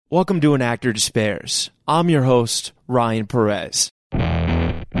Welcome to An Actor Despairs. I'm your host, Ryan Perez.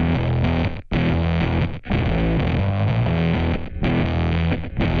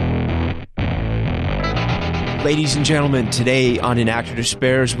 Ladies and gentlemen, today on An Actor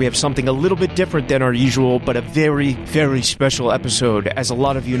Despairs, we have something a little bit different than our usual, but a very, very special episode. As a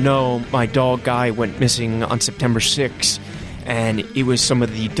lot of you know, my dog Guy went missing on September 6th, and it was some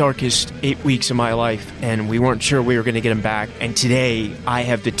of the darkest 8 weeks of my life, and we weren't sure we were going to get him back. And today, I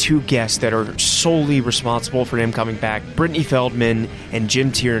have the two guests that are solely responsible for him coming back, Brittany Feldman and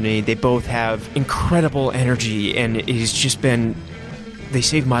Jim Tierney. They both have incredible energy, and it has just been... They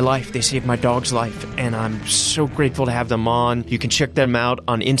saved my life. They saved my dog's life, and I'm so grateful to have them on. You can check them out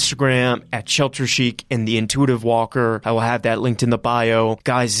on Instagram at Shelter Chic and The Intuitive Walker. I will have that linked in the bio.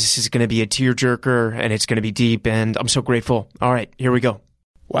 Guys, this is going to be a tearjerker, and it's going to be deep, and I'm so grateful. All right, here we go.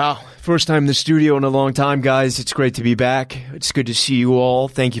 Wow, first time in the studio in a long time, guys. It's great to be back. It's good to see you all.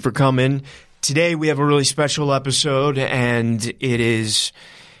 Thank you for coming. Today, we have a really special episode, and it is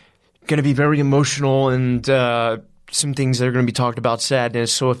going to be very emotional and... some things that are going to be talked about,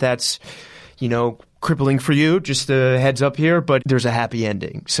 sadness. So if that's, crippling for you, just a heads up here, but there's a happy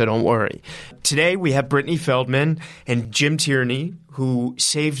ending, so don't worry. Today we have Brittany Feldman and Jim Tierney, who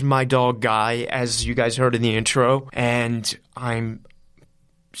saved my dog Guy, as you guys heard in the intro, and I'm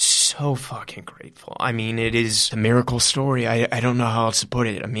so fucking grateful. I mean, it is a miracle story. I don't know how else to put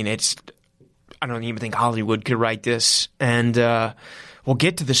it. I mean, I don't even think Hollywood could write this, and we'll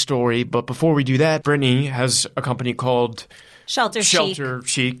get to the story, but before we do that, Brittany has a company called Shelter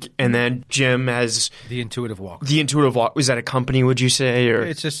Chic, and then Jim has The Intuitive Walk. The Intuitive Walk. Was that a company, would you say? Or?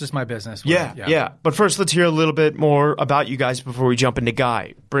 It's just my business. Yeah. But first, let's hear a little bit more about you guys before we jump into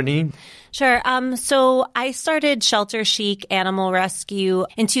Guy. Brittany? Sure. So I started Shelter Chic Animal Rescue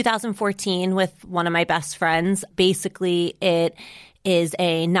in 2014 with one of my best friends. Basically, it is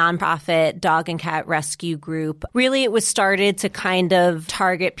a nonprofit dog and cat rescue group. Really, it was started to kind of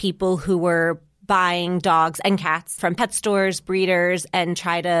target people who were buying dogs and cats from pet stores, breeders, and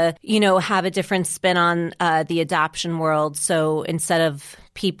try to, have a different spin on the adoption world. So instead of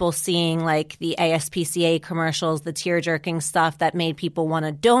people seeing like the ASPCA commercials, the tear-jerking stuff that made people want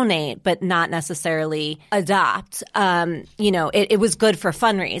to donate but not necessarily adopt, it was good for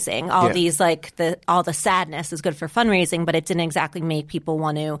fundraising. All the sadness is good for fundraising, but it didn't exactly make people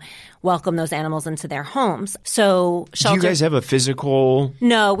want to welcome those animals into their homes. So Do you guys have a physical...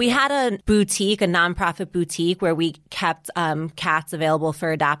 No, we had a boutique, a nonprofit boutique where we kept cats available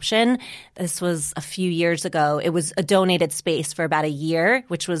for adoption. This was a few years ago. It was a donated space for about a year,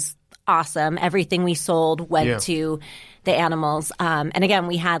 which was awesome. Everything we sold went to the animals. And again,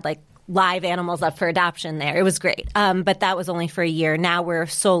 we had like live animals up for adoption there. It was great. But that was only for a year. Now we're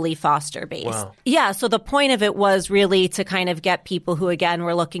solely foster based. Wow. Yeah. So the point of it was really to kind of get people who, again,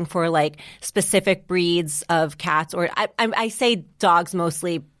 were looking for like specific breeds of cats, or I say dogs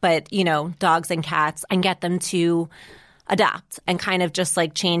mostly, but, dogs and cats, and get them to adopt and kind of just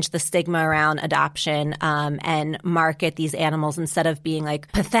like change the stigma around adoption and market these animals instead of being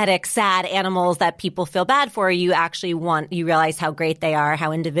like pathetic, sad animals that people feel bad for. You actually you realize how great they are,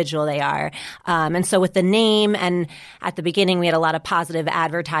 how individual they are. And so with the name, and at the beginning we had a lot of positive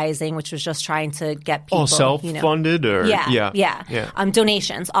advertising, which was just trying to get people. All self-funded? Or Yeah.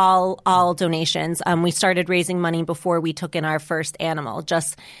 Donations, all donations. We started raising money before we took in our first animal,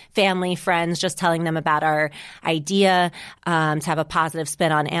 just family, friends, just telling them about our idea. To have a positive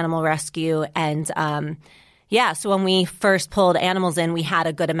spin on animal rescue. And so when we first pulled animals in, we had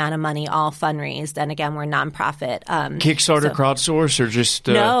a good amount of money, all fundraised. And again, we're nonprofit. Kickstarter, crowdsource, or just...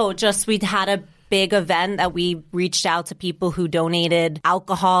 No, just we'd had a big event that we reached out to people who donated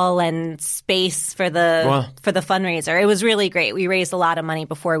alcohol and space for the fundraiser. It was really great. We raised a lot of money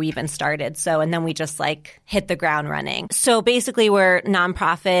before we even started. And then we just like hit the ground running. So basically we're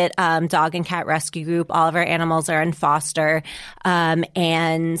nonprofit dog and cat rescue group. All of our animals are in foster.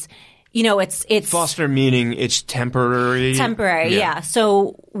 It's foster, meaning it's temporary? Temporary, yeah.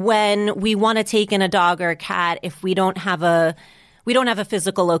 So when we want to take in a dog or a cat, if we don't have a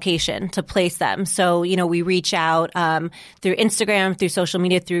physical location to place them. So, we reach out through Instagram, through social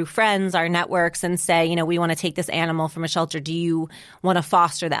media, through friends, our networks, and say, we want to take this animal from a shelter. Do you want to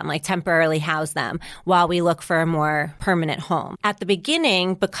foster them, like temporarily house them while we look for a more permanent home? At the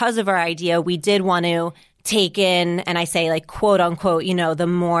beginning, because of our idea, we did want to taken, and I say like quote unquote, the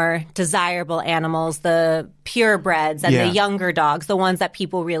more desirable animals, the purebreds and the younger dogs, the ones that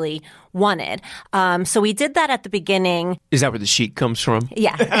people really wanted. So we did that at the beginning. Is that where the chic comes from?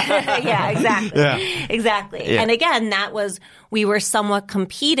 Yeah. Yeah, exactly. Exactly. Yeah. And again, we were somewhat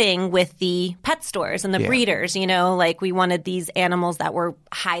competing with the pet stores and the breeders, like we wanted these animals that were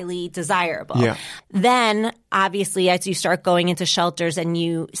highly desirable. Yeah. Then obviously as you start going into shelters and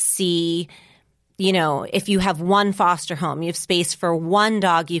you see, if you have one foster home, you have space for one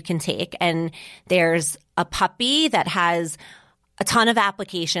dog you can take, and there's a puppy that has a ton of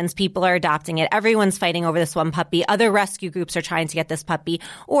applications. People are adopting it. Everyone's fighting over this one puppy. Other rescue groups are trying to get this puppy.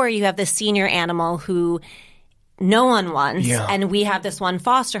 Or you have this senior animal who no one wants, and we have this one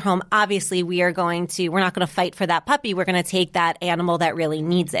foster home. Obviously, we're not going to fight for that puppy. We're going to take that animal that really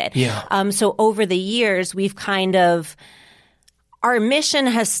needs it. Yeah. So over the years, we've our mission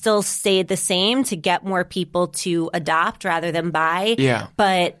has still stayed the same, to get more people to adopt rather than buy. Yeah.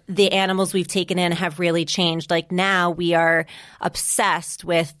 But the animals we've taken in have really changed. Like now we are obsessed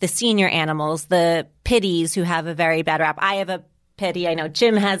with the senior animals, the pitties who have a very bad rap. I have a pitty. I know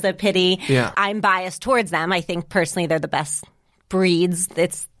Jim has a pitty. Yeah. I'm biased towards them. I think personally they're the best breeds.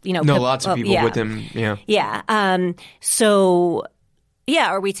 It's, lots of people with them. Yeah. Yeah.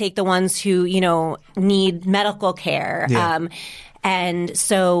 Or we take the ones who, need medical care. Yeah. And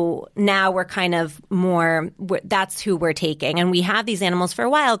so now we're kind of that's who we're taking. And we have these animals for a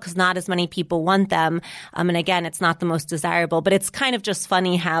while because not as many people want them. And again, it's not the most desirable, but it's kind of just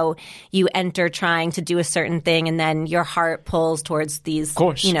funny how you enter trying to do a certain thing and then your heart pulls towards these,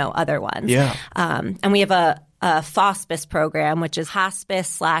 other ones. Yeah. And we have a FOSPIS program, which is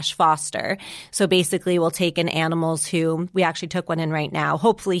hospice/foster. So basically we'll take in animals who we actually took one in right now.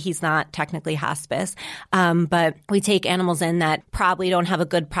 Hopefully he's not technically hospice. But we take animals in that probably don't have a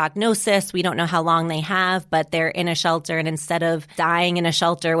good prognosis. We don't know how long they have, but they're in a shelter. And instead of dying in a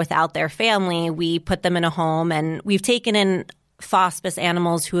shelter without their family, we put them in a home. And we've taken in FOSPIS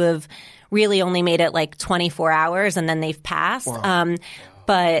animals who have really only made it like 24 hours and then they've passed. Wow.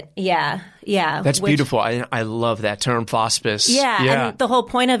 But yeah. That's beautiful. I love that term, FOSPIS. Yeah. And the whole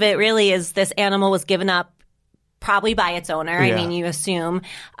point of it really is this animal was given up probably by its owner. Yeah. I mean, you assume.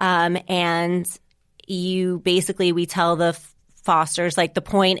 And we tell the fosters, like, the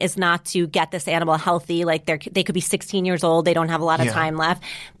point is not to get this animal healthy. Like, they could be 16 years old. They don't have a lot of time left,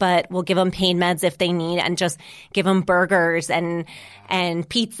 but we'll give them pain meds if they need, and just give them burgers and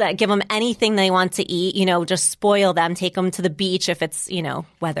pizza, give them anything they want to eat, just spoil them, take them to the beach if it's,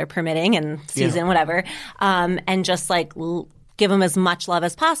 weather permitting and season, whatever. And just give them as much love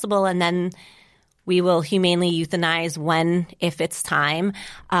as possible. And then we will humanely euthanize if it's time.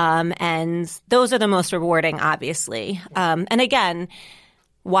 And those are the most rewarding, obviously. And again,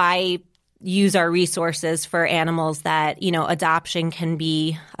 why use our resources for animals that, adoption can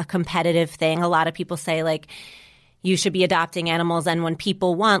be a competitive thing. A lot of people say, you should be adopting animals. And when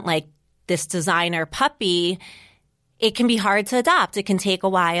people want, this designer puppy, it can be hard to adopt. It can take a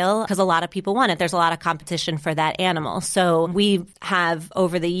while because a lot of people want it. There's a lot of competition for that animal. So we have,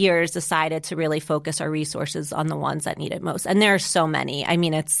 over the years, decided to really focus our resources on the ones that need it most. And there are so many. I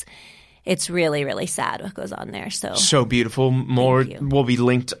mean, it's really, really sad what goes on there. So beautiful. More will be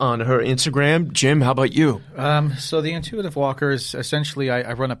linked on her Instagram. Jim, how about you? So the Intuitive Walkers, essentially,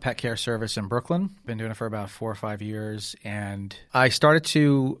 I run a pet care service in Brooklyn. Been doing it for about 4 or 5 years. And I started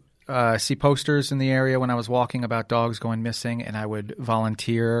to see posters in the area when I was walking about dogs going missing, and I would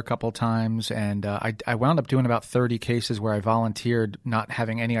volunteer a couple times. And I wound up doing about 30 cases where I volunteered not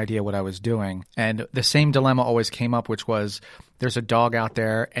having any idea what I was doing. And the same dilemma always came up, which was there's a dog out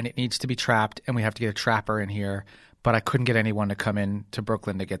there and it needs to be trapped and we have to get a trapper in here. But I couldn't get anyone to come in to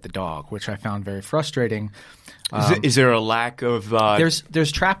Brooklyn to get the dog, which I found very frustrating. Is there a lack of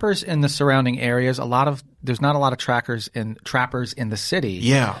There's trappers in the surrounding areas. There's not a lot of trappers in the city.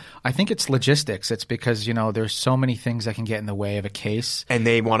 Yeah. I think it's logistics. It's because, there's so many things that can get in the way of a case. And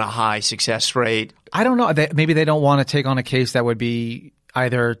they want a high success rate. I don't know. Maybe they don't want to take on a case that would be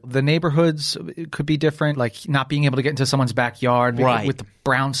either the neighborhoods could be different, like not being able to get into someone's backyard with the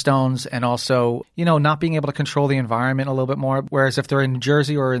brownstones, and also, not being able to control the environment a little bit more. Whereas if they're in New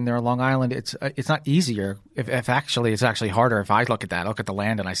Jersey or in their Long Island, it's not easier. If actually, it's actually harder. If I look at the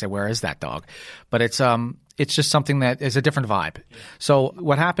land and I say, where is that dog? But it's just something that is a different vibe. So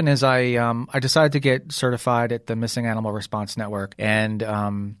what happened is I decided to get certified at the Missing Animal Response Network, and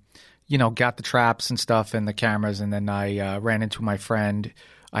got the traps and stuff and the cameras, and then I ran into my friend.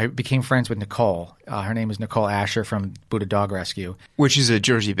 I became friends with Nicole. Her name is Nicole Asher from Buddha Dog Rescue. Which is a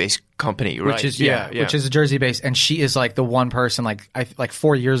Jersey-based company, right? Which is a Jersey-based. And she is the one person,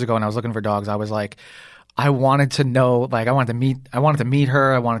 4 years ago when I was looking for dogs, I was like, I wanted to know, like, I wanted to meet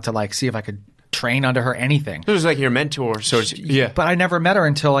her. I wanted to like see if I could train under her, anything. It was like your mentor. So yeah. But I never met her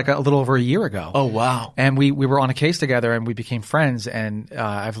until like a little over a year ago. Oh, wow. And we were on a case together and we became friends, and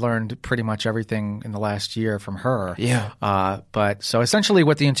I've learned pretty much everything in the last year from her. Yeah. But so essentially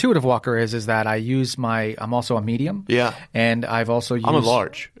what the intuitive walker is that I'm also a medium. Yeah. And I've also used... I'm a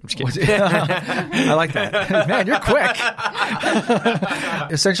large. I'm just kidding. I like that. Man, you're quick.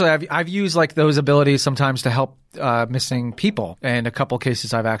 Essentially, I've used like those abilities sometimes to help missing people. In a couple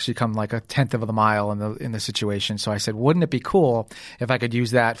cases, I've actually come like a tenth of the mile in the situation. So I said, wouldn't it be cool if I could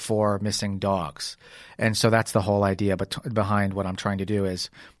use that for missing dogs? And so that's the whole idea behind what I'm trying to do is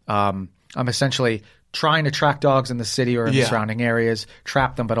I'm essentially trying to track dogs in the city or in the surrounding areas,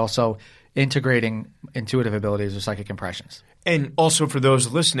 trap them, but also integrating intuitive abilities or psychic impressions. And also for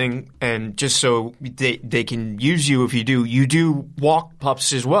those listening, and just so they can use you if you do walk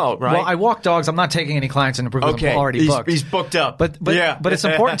pups as well, right? Well, I walk dogs. I'm not taking any clients in the because I'm already booked. He's booked up. But it's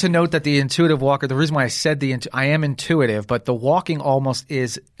important to note that the intuitive walker, the reason why I said I am intuitive, but the walking almost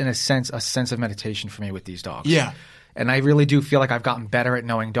is, in a sense of meditation for me with these dogs. Yeah. And I really do feel like I've gotten better at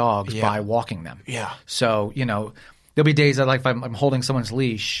knowing dogs by walking them. Yeah. So, there'll be days that like if I'm holding someone's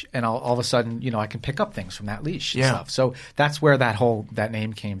leash and all of a sudden, I can pick up things from that leash and stuff. So that's where that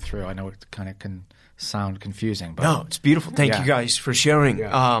name came through. I know it kind of can sound confusing. But no, it's beautiful. Thank you guys for sharing.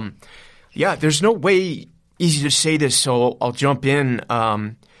 Yeah. There's no way easy to say this, so I'll jump in.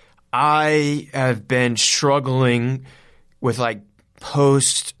 I have been struggling with like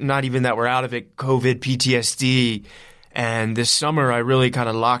not even that we're out of it, COVID PTSD. And this summer, I really kind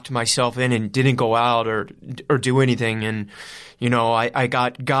of locked myself in and didn't go out or do anything. And, I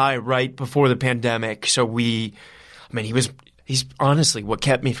got Guy right before the pandemic. So he's honestly what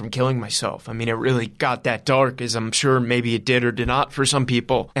kept me from killing myself. I mean, it really got that dark, as I'm sure maybe it did or did not for some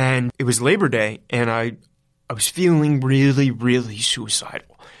people. And it was Labor Day, and I was feeling really, really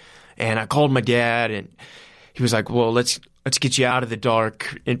suicidal. And I called my dad, and he was like, well, let's get you out of the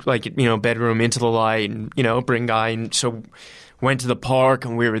dark, bedroom into the light, and, bring Guy. And so went to the park,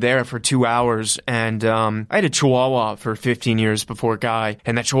 and we were there for 2 hours. And I had a Chihuahua for 15 years before Guy,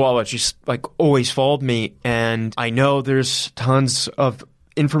 and that Chihuahua just always followed me. And I know there's tons of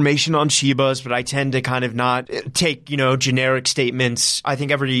information on Shibas, but I tend to kind of not take, generic statements. I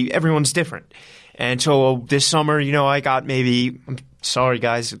think everyone's different. And so this summer, I got maybe, I'm sorry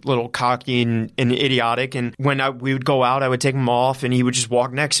guys, a little cocky and idiotic. And when we would go out, I would take him off and he would just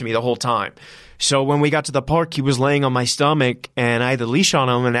walk next to me the whole time. So when we got to the park, he was laying on my stomach and I had the leash on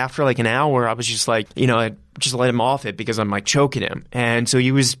him. And after like an hour, I was just like, I just let him off it because I'm like choking him. And so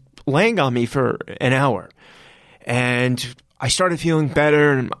he was laying on me for an hour. And I started feeling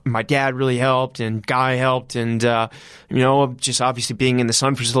better, and my dad really helped, and Guy helped, and just obviously being in the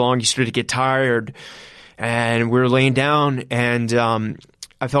sun for so long, you started to get tired, and we were laying down, and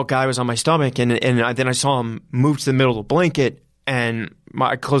I felt Guy was on my stomach, and then I saw him move to the middle of the blanket, and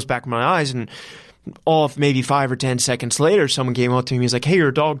I closed back my eyes, and all of maybe 5 or 10 seconds later, someone came up to me. He's like, "Hey,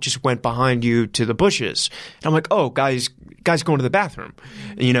 your dog just went behind you to the bushes." And I'm like, "Oh, Guy's going to the bathroom,"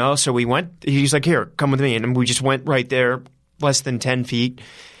 So we went. He's like, "Here, come with me," and we just went right there. Less than 10 feet.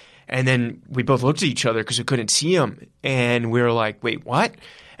 And then we both looked at each other because we couldn't see him. And we were like, wait, what?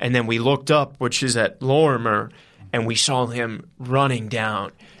 And then we looked up, which is at Lorimer, and we saw him running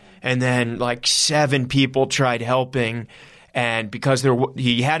down. And then 7 people tried helping. And because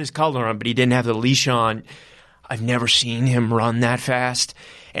he had his collar on, but he didn't have the leash on, I've never seen him run that fast.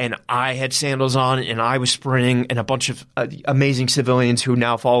 And I had sandals on, and I was sprinting, and a bunch of amazing civilians who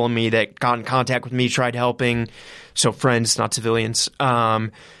now follow me that got in contact with me tried helping. So friends, not civilians.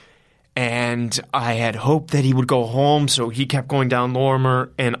 And I had hoped that he would go home, so he kept going down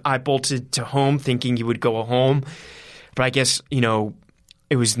Lorimer, and I bolted to home thinking he would go home. But I guess,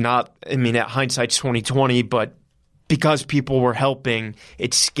 it was not – hindsight's 20/20, but because people were helping,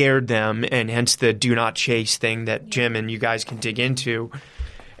 it scared them, and hence the do not chase thing that Jim and you guys can dig into.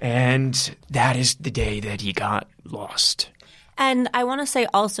 And that is the day that he got lost. And I want to say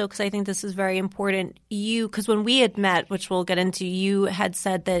also, because I think this is very important, because when we had met, which we'll get into, you had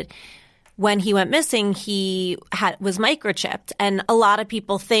said that when he went missing, he was microchipped. And a lot of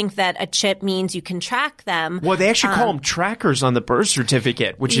people think that a chip means you can track them. Well, they actually call them trackers on the birth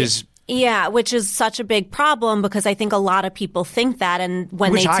certificate, which is... Yeah, which is such a big problem because I think a lot of people think that, and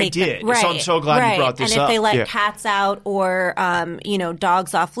when which they take I did, right, so I'm so glad you brought this up. And if they let cats out or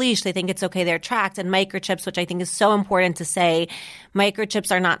dogs off leash, they think it's okay, they're tracked. And microchips, which I think is so important to say,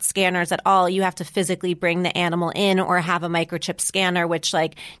 microchips are not scanners at all. You have to physically bring the animal in or have a microchip scanner, which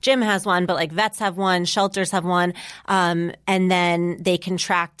like Jim has one, but like vets have one, shelters have one. And then they can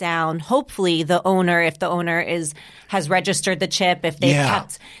track down, hopefully, the owner, if the owner has registered the chip, if they've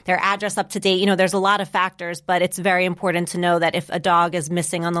kept their address up to date. You know, there's a lot of factors, but it's very important to know that if a dog is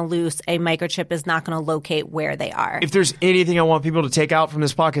missing on the loose, a microchip is not going to locate where they are. If there's anything I want people to take out from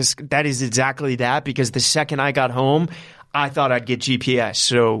this podcast, that is exactly that, because the second I got home, I thought I'd get GPS.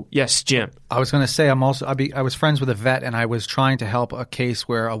 So, yes, Jim. I was going to say I was friends with a vet, and I was trying to help a case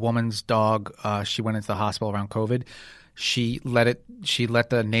where a woman's dog, she went into the hospital around COVID. She let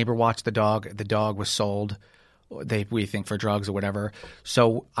the neighbor watch the dog. The dog was sold, we think, for drugs or whatever.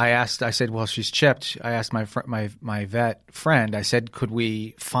 So I said, well, she's chipped. I asked my vet friend, I said, could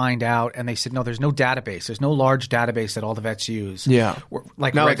we find out? And they said, no, there's no database. There's no large database that all the vets use. Yeah.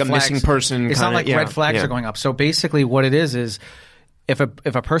 Like not like a missing person. It's not like red flags are going up. So basically what it is if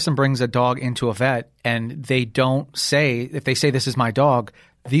a person brings a dog into a vet and they don't say, if they say this is my dog,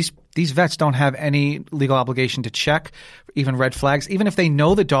 these vets don't have any legal obligation to check even red flags. Even if they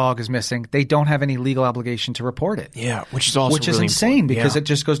know the dog is missing, they don't have any legal obligation to report it. Yeah, which is also really insane because it it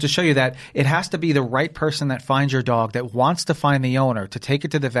just goes to show you that it has to be the right person that finds your dog, that wants to find the owner, to take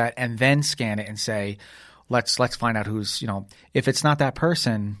it to the vet and then scan it and say, let's find out who's, if it's not that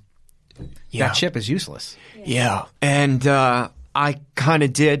person, that chip is useless. Yeah. And I kind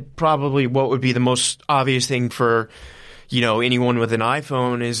of did probably what would be the most obvious thing for anyone with an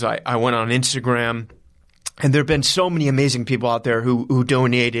iPhone is I went on Instagram, and there have been so many amazing people out there who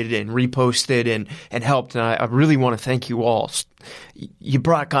donated and reposted and helped. And I really want to thank you all. You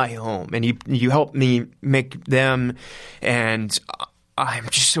brought Guy home, and you helped me make them, and I'm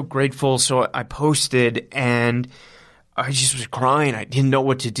just so grateful. So I posted, and I just was crying. I didn't know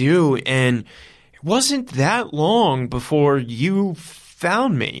what to do, and it wasn't that long before you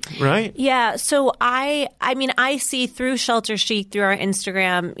found me, right? Yeah. So I see through Shelter Chic, through our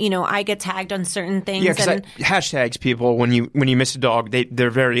Instagram, I get tagged on certain things. Yeah, because hashtags people when you miss a dog,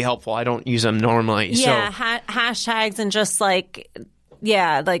 they're very helpful. I don't use them normally. Yeah, hashtags and just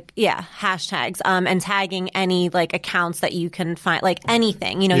hashtags, and tagging any accounts that you can find,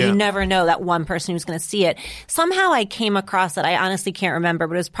 anything, you never know that one person who's going to see it. Somehow I came across it. I honestly can't remember,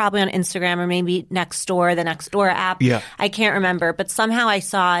 but it was probably on Instagram or maybe Nextdoor, the Nextdoor app. Yeah. I can't remember, but somehow I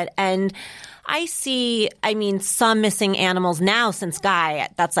saw it, and I see, some missing animals now since Guy.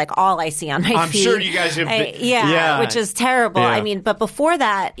 That's all I see on my feed. I'm sure you guys have which is terrible. Yeah. But before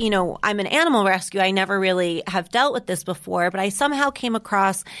that, I'm an animal rescue. I never really have dealt with this before, but I somehow came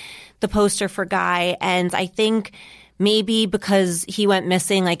across the poster for Guy, and I think maybe because he went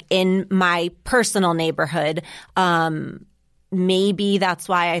missing in my personal neighborhood, maybe that's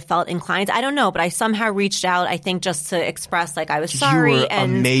why I felt inclined. I don't know, but I somehow reached out, I think, just to express I was sorry. You were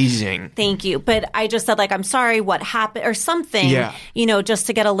and amazing. Thank you. But I just said I'm sorry, what happened or something, just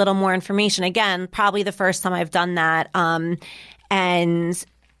to get a little more information. Again, probably the first time I've done that. And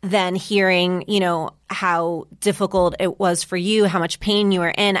then hearing, how difficult it was for you, how much pain you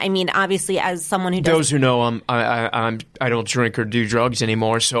were in. Obviously, as someone who does... Those who know, I don't drink or do drugs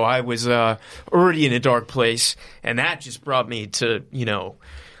anymore, so I was already in a dark place, and that just brought me to,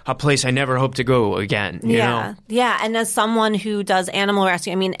 a place I never hope to go again. You know? Yeah. And as someone who does animal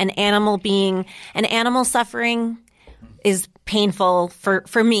rescue, an animal suffering is painful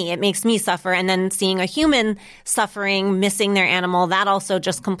for me. It makes me suffer. And then seeing a human suffering, missing their animal, that also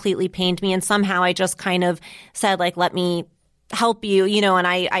just completely pained me. And somehow I just kind of said, let me help you, and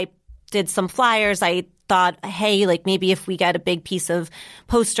I did some flyers. I thought, hey, maybe if we get a big piece of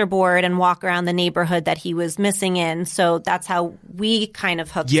poster board and walk around the neighborhood that he was missing in. So that's how we kind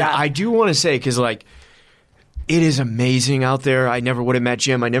of hooked up. Yeah, I do want to say, because it is amazing out there. I never would have met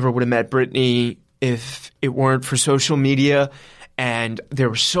Jim. I never would have met Brittany if it weren't for social media. And there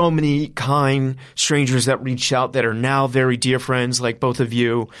were so many kind strangers that reached out that are now very dear friends, like both of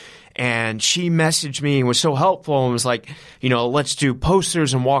you. And she messaged me and was so helpful and was like, let's do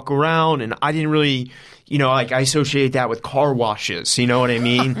posters and walk around. And I didn't really, I associate that with car washes. You know what I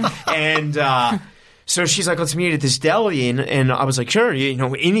mean? And so she's like, let's meet at this deli. And I was like, sure,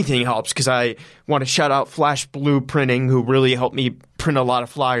 anything helps, because I want to shout out Flash Blue Printing, who really helped me print a lot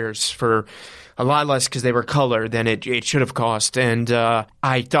of flyers for a lot less because they were color than it should have cost. And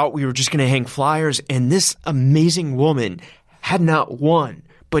I thought we were just going to hang flyers. And this amazing woman had not one,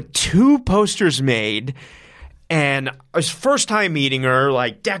 but 2 posters made. And it was first time meeting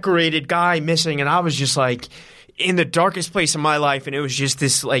her, decorated Guy missing. And I was just in the darkest place in my life. And it was just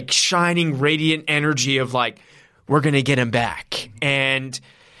this shining, radiant energy of we're going to get him back. And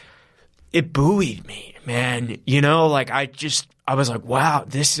it buoyed me, man. I was like, wow,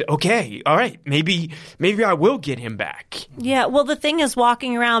 this okay. All right. Maybe I will get him back. Yeah. Well, the thing is,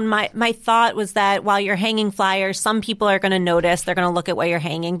 walking around, my thought was that while you're hanging flyers, some people are going to notice. They're going to look at what you're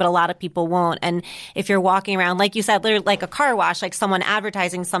hanging, but a lot of people won't. And if you're walking around, like you said, literally like a car wash, like someone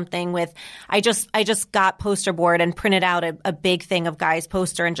advertising something with, I just got poster board and printed out a big thing of Guy's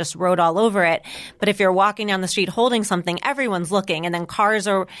poster and just wrote all over it. But if you're walking down the street holding something, everyone's looking, and then cars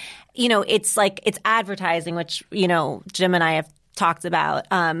are, it's like it's advertising, which, Jim and I have talked about.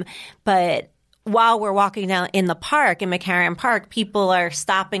 But while we're walking down in the park, in McCarran Park, people are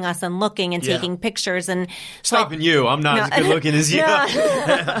stopping us and looking and taking pictures and stopping you. I'm not as good looking as you.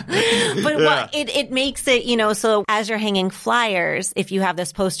 But it makes it, so as you're hanging flyers, if you have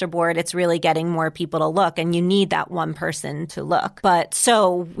this poster board, it's really getting more people to look, and you need that one person to look. But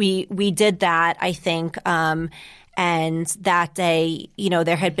so we did that, I think. And that day,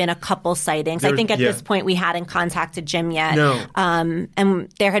 there had been a couple sightings. I think at this point we hadn't contacted Jim yet. No. And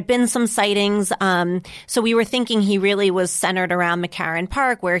there had been some sightings. So we were thinking he really was centered around McCarran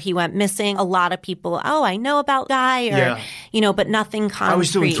Park, where he went missing. A lot of people, I know about Guy, or, but nothing concrete. I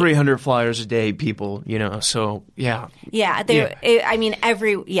was doing 300 flyers a day, people, so yeah. Yeah.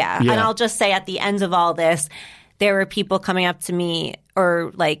 And I'll just say at the end of all this, there were people coming up to me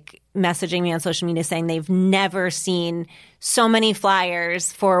or like messaging me on social media saying they've never seen so many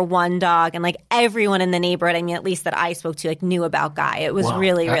flyers for one dog, and like everyone in the neighborhood, I mean, at least that I spoke to, like knew about Guy. It was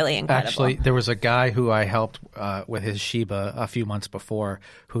really, really incredible. Actually, there was a guy who I helped with his Shiba a few months before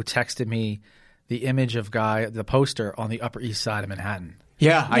who texted me the image of Guy, the poster on the Upper East Side of Manhattan.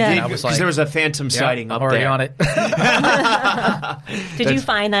 Yeah, I did, because there was a phantom sighting up there. I'm already on it. Did you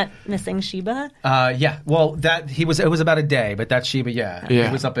find that missing Shiba? Yeah. Well, it was about a day, but that Shiba,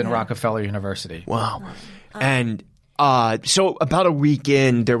 it was up in Rockefeller University. Wow. And so about a week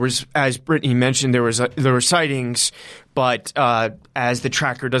in, there was, as Brittany mentioned, there were sightings, but as the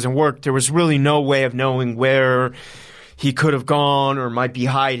tracker doesn't work, there was really no way of knowing where he could have gone or might be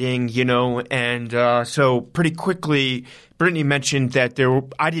hiding, and so pretty quickly Brittany mentioned that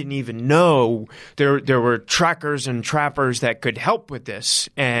I didn't even know there were trackers and trappers that could help with this,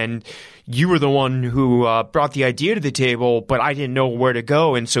 and you were the one who brought the idea to the table, but I didn't know where to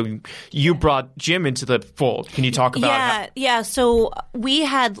go, and so you brought Jim into the fold. Can you talk about Yeah, so we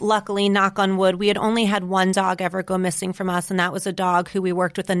had, luckily, knock on wood, we had only had one dog ever go missing from us, and that was a dog who we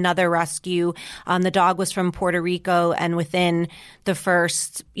worked with another rescue. The dog was from Puerto Rico, and within the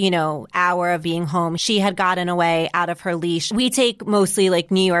first, hour of being home, she had gotten away out of her leash. We take mostly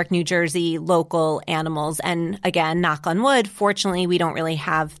like New York, New Jersey local animals, and again, knock on wood, fortunately, we don't really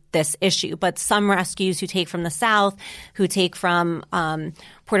have this issue. But some rescues who take from the South, who take from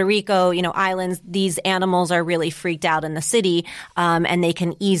Puerto Rico, islands, these animals are really freaked out in the city, and they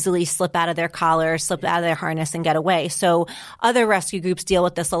can easily slip out of their collar, slip out of their harness and get away. So other rescue groups deal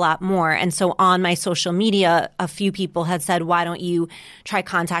with this a lot more. And so on my social media, a few people had said, why don't you try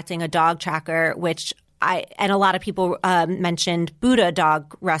contacting a dog tracker, and a lot of people mentioned Buddha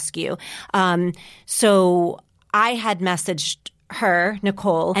Dog Rescue. So I had messaged her,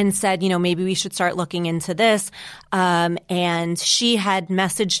 Nicole, and said, maybe we should start looking into this. And she had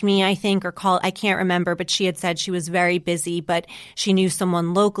messaged me, I think, or called, I can't remember, but she had said she was very busy, but she knew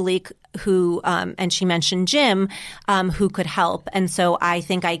someone locally who, and she mentioned Jim, who could help. And so I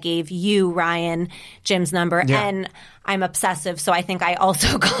think I gave you, Ryan, Jim's number. Yeah. And I'm obsessive, so I think I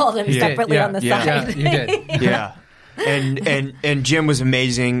also called him separately on the side. Yeah, you did. Yeah. And Jim was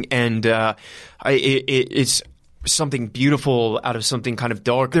amazing, and it's something beautiful out of something kind of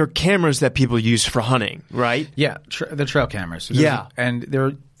dark. There are cameras that people use for hunting, right? Yeah, the trail cameras. And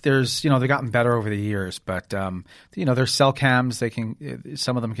there's they've gotten better over the years, but there's cell cams.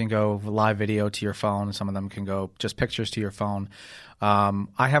 Some of them can go live video to your phone. Some of them can go just pictures to your phone.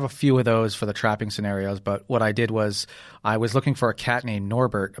 I have a few of those for the trapping scenarios, but what I did was I was looking for a cat named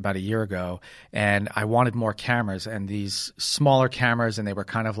Norbert about a year ago, and I wanted more cameras, and these smaller cameras, and they were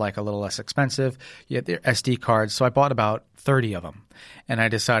kind of like a little less expensive. You had their SD cards, so I bought about 30 of them. And I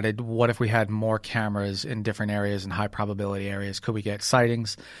decided, what if we had more cameras in different areas and high probability areas? Could we get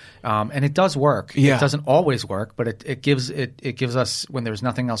sightings? And it does work. Yeah. It doesn't always work, but it gives us, when there's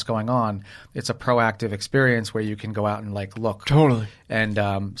nothing else going on, it's a proactive experience where you can go out and look. Totally.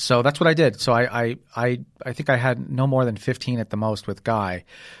 And so that's what I did. So I think I had no more than 15 at the most with Guy,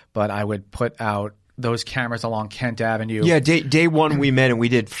 but I would put out those cameras along Kent Avenue. Yeah, day one we met and we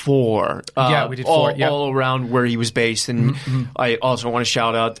did 4. We did 4. All around where he was based. And I also want to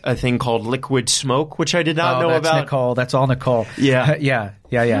shout out a thing called Liquid Smoke, which I did not know that's about. Nicole. That's all Nicole. Yeah. Yeah.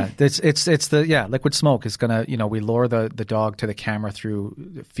 Yeah. It's the liquid smoke is gonna, we lure the dog to the camera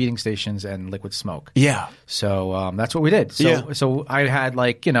through feeding stations and liquid smoke. Yeah. So that's what we did. So I had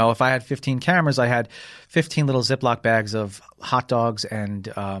if I had 15 cameras, I had 15 little Ziploc bags of hot dogs and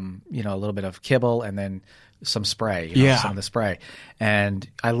a little bit of kibble and then some spray, some of the spray. And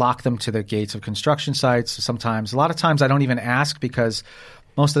I lock them to the gates of construction sites. Sometimes, a lot of times I don't even ask because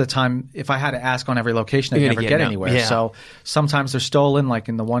most of the time, if I had to ask on every location, I'd never get anywhere. Yeah. So sometimes they're stolen. Like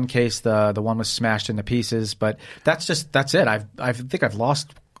in the one case, the one was smashed into pieces. But that's it. I think I've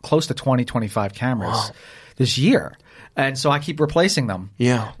lost close to 20, 25 cameras this year. And so I keep replacing them.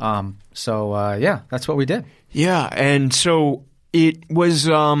 Yeah. That's what we did. Yeah. And so it was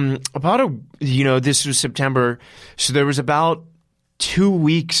this was September. So there was about 2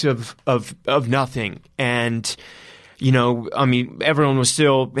 weeks of nothing. And everyone was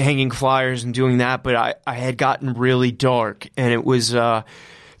still hanging flyers and doing that, but I had gotten really dark, and it was the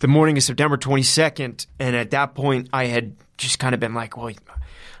morning of September 22nd, and at that point I had just kind of been like, well,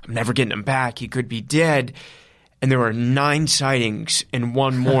 I'm never getting him back. He could be dead. And there were 9 sightings in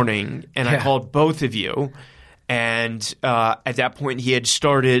one morning, and I called both of you, and at that point he had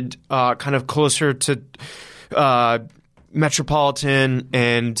started kind of closer to Metropolitan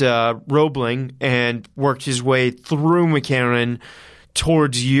and Roebling and worked his way through McCarran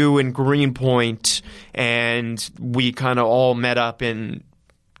towards you in Greenpoint, and we kind of all met up and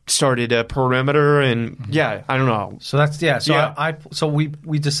started a perimeter, and I don't know. So that's So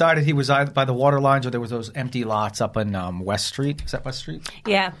we decided he was either by the water lines or there was those empty lots up in West Street. Is that West Street?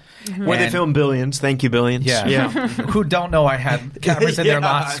 Yeah. Mm-hmm. Where they filmed Billions. Thank you, Billions. Yeah. Who don't know I had cameras in their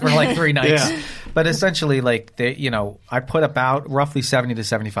lots for like 3 nights. Yeah. But essentially, like I put about roughly 70 to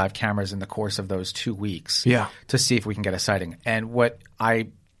 75 cameras in the course of those 2 weeks. Yeah. To see if we can get a sighting. And what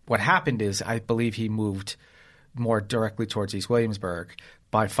happened is I believe he moved more directly towards East Williamsburg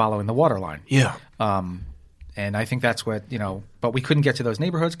by following the water line. Yeah. And I think that's what, but we couldn't get to those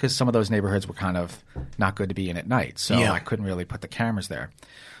neighborhoods because some of those neighborhoods were kind of not good to be in at night. So I couldn't really put the cameras there.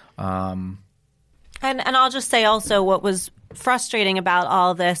 And I'll just say also what was frustrating about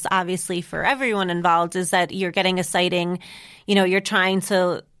all this, obviously for everyone involved, is that you're getting a sighting, you're trying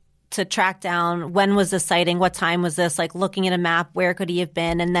to track down when was the sighting, what time was this, like looking at a map, where could he have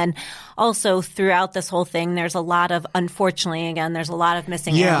been? And then also throughout this whole thing, there's a lot of, unfortunately, again, there's a lot of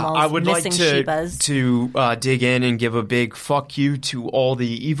missing animals, I would missing Shibas. to dig in and give a big fuck you to all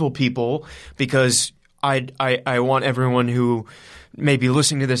the evil people, because I want everyone who may be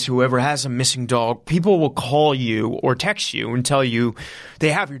listening to this, whoever has a missing dog, people will call you or text you and tell you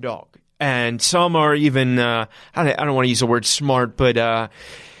they have your dog. And some are even, I don't want to use the word smart, but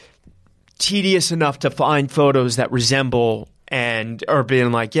tedious enough to find photos that resemble and are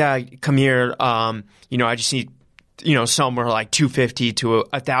being like, yeah, come here. I just need, somewhere like 250 to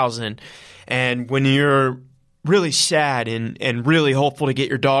 1,000. And when you're really sad and really hopeful to get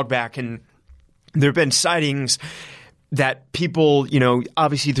your dog back, and there have been sightings that people,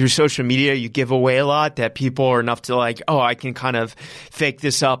 obviously through social media, you give away a lot, that people are enough to like, oh, I can kind of fake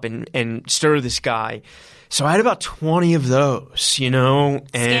this up and stir this guy. So I had about 20 of those, and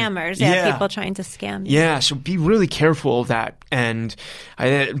scammers, people trying to scam you. Yeah, so be really careful of that. And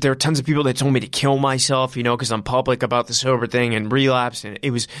there are tons of people that told me to kill myself, because I'm public about the sober thing and relapse, and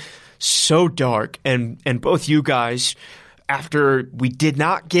it was so dark. And both you guys, after we did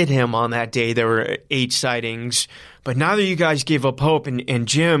not get him on that day, there were 8 sightings, but neither of you guys gave up hope. And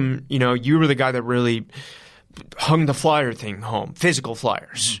Jim, you were the guy that really hung the flyer thing home, physical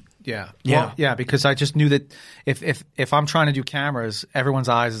flyers. Yeah. Well, because I just knew that if I'm trying to do cameras, everyone's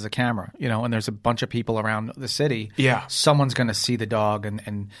eyes is a camera, and there's a bunch of people around the city. Yeah. Someone's going to see the dog.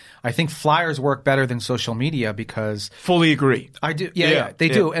 And I think flyers work better than social media because. Fully agree. I do. Yeah, they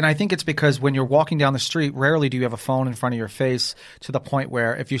do. And I think it's because when you're walking down the street, rarely do you have a phone in front of your face to the point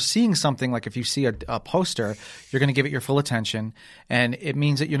where if you're seeing something, like if you see a poster, you're going to give it your full attention. And it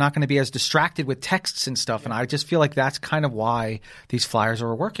means that you're not going to be as distracted with texts and stuff. And I just feel like that's kind of why these flyers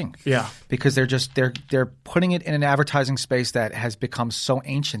are working. Yeah. Because they're putting it in an advertising space that has become so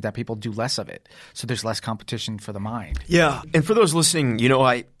ancient that people do less of it. So there's less competition for the mind. Yeah. And for those listening,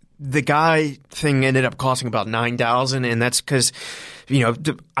 the guy thing ended up costing about $9,000, and that's because,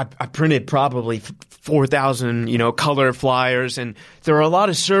 I printed probably 4,000, color flyers, and there are a lot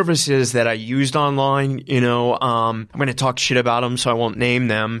of services that I used online. I'm going to talk shit about them, so I won't name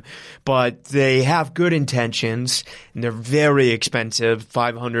them, but they have good intentions, and they're very expensive.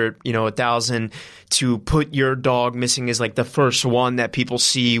 $500, $1,000 to put your dog missing is like the first one that people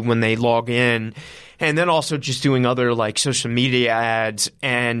see when they log in. And then also just doing other like social media ads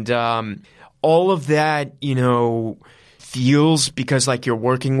and all of that, feels because like you're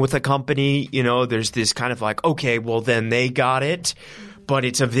working with a company, you know, there's this kind of like, okay, well then they got it, but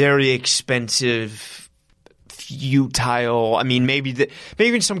it's a very expensive, futile. I mean, maybe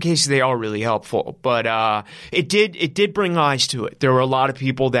in some cases they are really helpful, but it did bring eyes to it. There were a lot of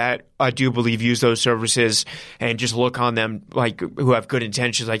people that I do believe use those services and just look on them like who have good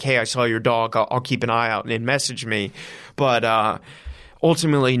intentions, like, hey, I saw your dog, I'll keep an eye out, and message me, but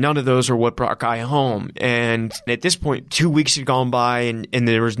ultimately, none of those are what brought Guy home. And at this point, 2 weeks had gone by and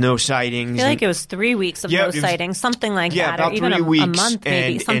there was no sightings. I feel like it was 3 weeks of no sightings, something like that. Yeah, about or even 3 weeks. A month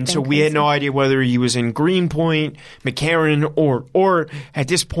maybe, and so we had no idea whether he was in Greenpoint, McCarran, or at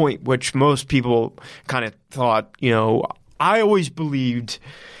this point, which most people kind of thought, you know, I always believed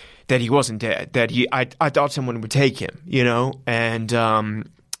that he wasn't dead, that I thought someone would take him, you know, and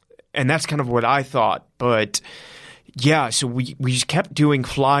that's kind of what I thought. But yeah, so we just kept doing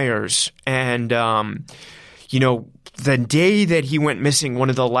flyers, and you know, the day that he went missing, one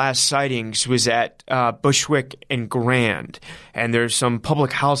of the last sightings was at Bushwick and Grand, and there's some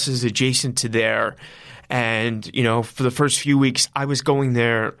public houses adjacent to there. And you know, for the first few weeks, I was going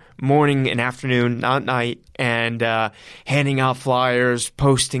there morning and afternoon, not night, and handing out flyers,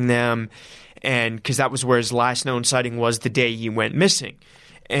 posting them, and because that was where his last known sighting was, the day he went missing.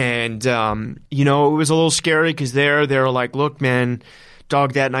 And, you know, it was a little scary because they were like, look, man,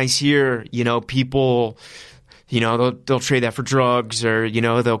 dog that nice here, you know, people, you know, they'll trade that for drugs, or, you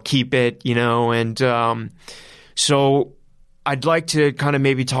know, they'll keep it, you know. And so I'd like to kind of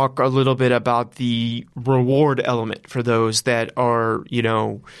maybe talk a little bit about the reward element for those that are, you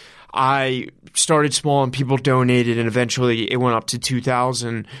know, I started small and people donated, and eventually it went up to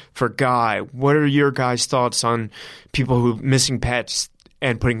 $2,000 for Guy. What are your guys' thoughts on people who missing pets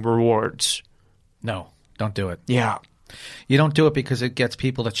and putting rewards? No, don't do it. Yeah. You don't do it because it gets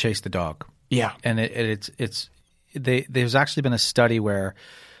people to chase the dog. Yeah. And there's actually been a study where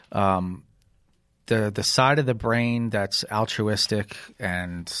the side of the brain that's altruistic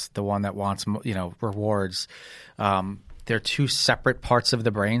and the one that wants, you know, rewards, they're two separate parts of the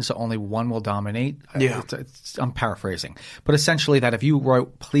brain, so only one will dominate. Yeah. I'm paraphrasing. But essentially that if you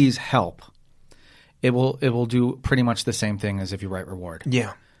wrote please help, it will do pretty much the same thing as if you write reward.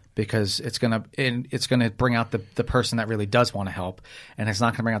 Yeah. Because it's gonna bring out the person that really does want to help, and it's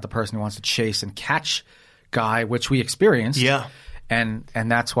not gonna bring out the person who wants to chase and catch Guy, which we experienced. Yeah. And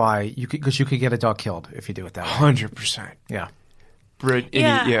that's why you could get a dog killed if you do it that way. 100%. Yeah. Right.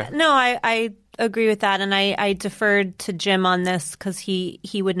 Yeah. No, I agree with that, and I deferred to Jim on this because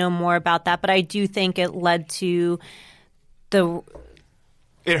he would know more about that. But I do think it led to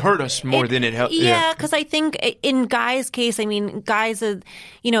It hurt us more than it helped. Yeah, because I think in Guy's case, I mean, Guy's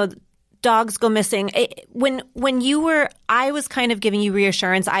dogs go missing. I was kind of giving you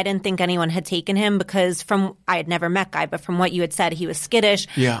reassurance. I didn't think anyone had taken him because I had never met Guy, but from what you had said, he was skittish.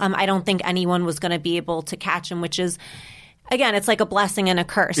 Yeah. I don't think anyone was going to be able to catch him, which is, again, it's like a blessing and a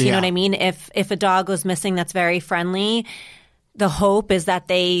curse. You know what I mean? If a dog goes missing that's very friendly, the hope is that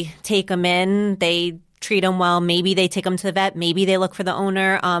they take him in, they treat him well. Maybe they take him to the vet. Maybe they look for the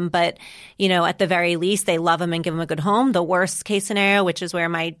owner. But, you know, at the very least, they love him and give him a good home. The worst case scenario, which is where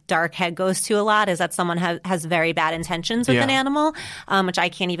my dark head goes to a lot, is that someone has very bad intentions with an animal, which I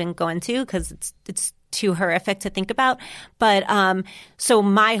can't even go into because it's too horrific to think about. But so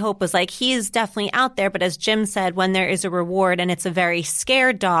my hope was like, he is definitely out there. But as Jim said, when there is a reward and it's a very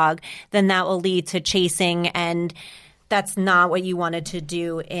scared dog, then that will lead to chasing, and that's not what you wanted to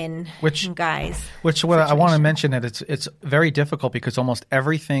do in Guy's. Which what I want to mention that it's very difficult because almost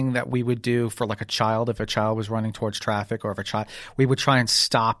everything that we would do for like a child, if a child was running towards traffic, or if a child, we would try and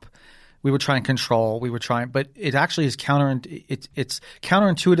stop, we would try and control, but it actually is it's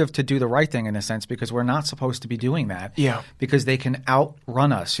counterintuitive to do the right thing in a sense, because we're not supposed to be doing that. Yeah. Because they can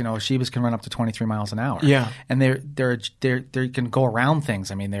outrun us. You know, Shibas can run up to 23 miles an hour. Yeah. And they can go around things.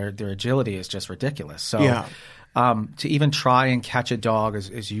 I mean, their agility is just ridiculous. So yeah. To even try and catch a dog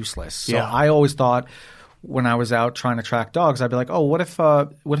is useless. So Yeah. I always thought when I was out trying to track dogs, I'd be like, oh, what if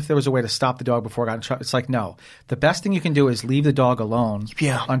there was a way to stop the dog before it got in trouble? It's like, no. The best thing you can do is leave the dog alone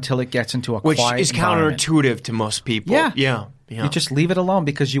until it gets into a quiet environment. Which is counterintuitive to most people. Yeah. Yeah. You just leave it alone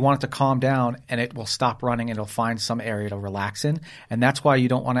because you want it to calm down, and it will stop running and it'll find some area to relax in. And that's why you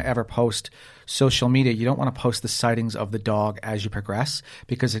don't want to ever post social media. You don't want to post the sightings of the dog as you progress,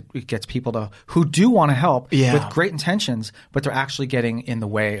 because it gets people who do want to help with great intentions, but they're actually getting in the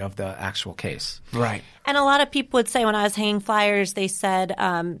way of the actual case. Right. And a lot of people would say when I was hanging flyers, they said,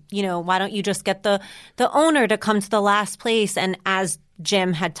 why don't you just get the owner to come to the last place? And as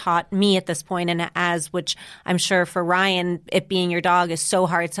Jim had taught me at this point, and which I'm sure for Ryan, it being your dog is so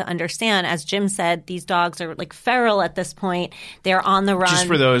hard to understand. As Jim said, these dogs are like feral at this point. They're on the run. Just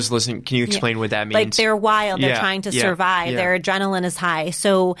for those listening, can you explain what that means? Like they're wild. They're trying to survive. Their adrenaline is high.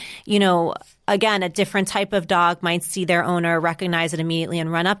 So, again, a different type of dog might see their owner, recognize it immediately,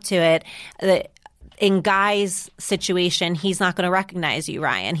 and run up to it. In Guy's situation, he's not going to recognize you,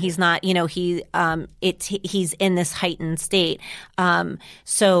 Ryan. He's not, he's in this heightened state.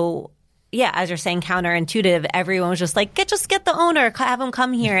 So, yeah, as you're saying, counterintuitive. Everyone was just like, just get the owner, have him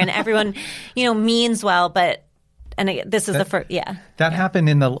come here, and everyone, means well, but. And this is the first, That happened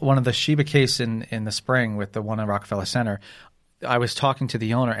in one of the Shiba case in the spring with the one in Rockefeller Center. I was talking to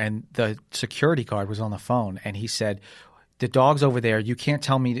the owner, and the security guard was on the phone, and he said, the dog's over there. You can't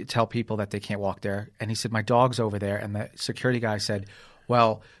tell me to tell people that they can't walk there. And he said, my dog's over there. And the security guy said,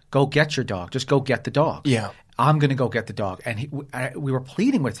 well, go get your dog. Just go get the dog. Yeah. I'm going to go get the dog. And we were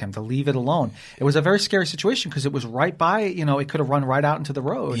pleading with him to leave it alone. It was a very scary situation because it was right by, it could have run right out into the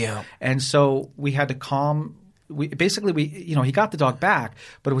road. Yeah. And so we had to calm. He got the dog back,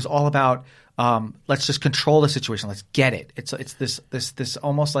 but it was all about let's just control the situation. Let's get it. It's this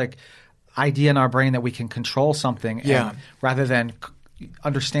almost like idea in our brain that we can control something, and rather than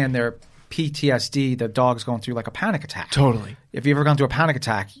understand their PTSD, the dog's going through like a panic attack. Totally. If you've ever gone through a panic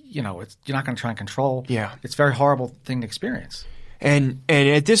attack, you're not going to try and control. Yeah. It's a very horrible thing to experience. And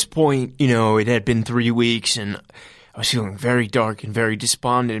at this point, it had been 3 weeks, and I was feeling very dark and very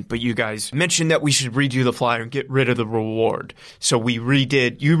despondent, but you guys mentioned that we should redo the flyer and get rid of the reward. So you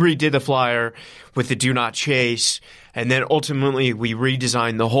redid the flyer with the do not chase, and then ultimately we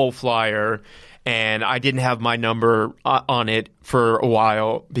redesigned the whole flyer, and I didn't have my number on it for a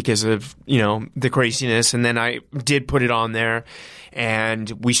while because of, the craziness, and then I did put it on there, and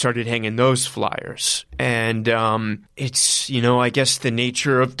we started hanging those flyers. And it's, I guess the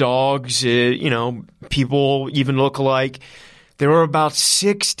nature of dogs, people even look alike. There were about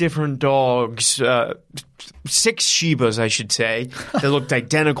 6 different dogs, 6 Shibas, I should say, that looked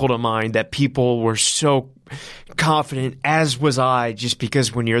identical to mine, that people were so confident, as was I, just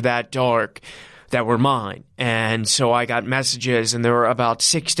because when you're that dark, that were mine. And so I got messages, and there were about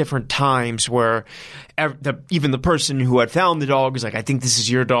 6 different times where even the person who had found the dog was like, I think this is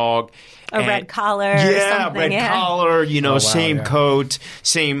your dog. Red collar or something. Red collar, same coat,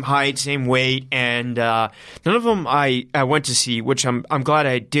 same height, same weight. And none of them I went to see, which I'm glad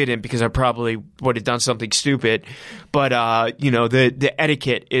I didn't, because I probably would have done something stupid. But, the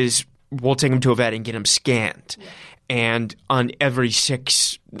etiquette is we'll take him to a vet and get him scanned. Yeah. And on every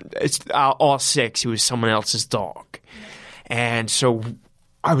 6, all 6, it was someone else's dog. And so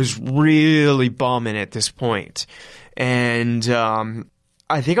I was really bumming at this point. And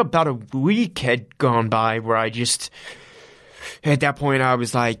I think about a week had gone by where I just – at that point I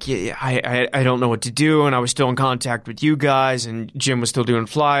was like, I don't know what to do. And I was still in contact with you guys, and Jim was still doing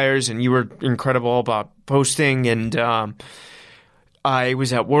flyers, and you were incredible about posting. And I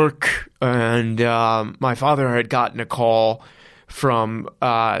was at work, and my father had gotten a call from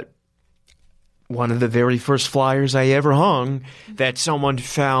one of the very first flyers I ever hung, that someone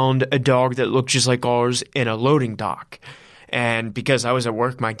found a dog that looked just like ours in a loading dock. And because I was at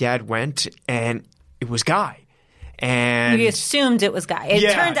work, my dad went, and it was Guy. And we assumed it was Guy.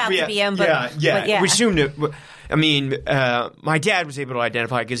 It turned out to be him, but we assumed it. I mean, my dad was able to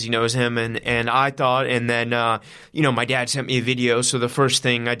identify because he knows him, and I thought, and then, my dad sent me a video, so the first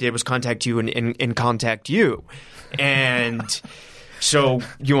thing I did was contact you and contact you. And so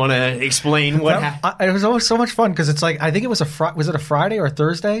you want to explain what happened? It was always so much fun because it's like, I think it was was it a Friday or a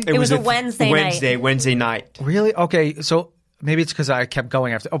Thursday? It was a Wednesday night. Really? Okay, so maybe it's because I kept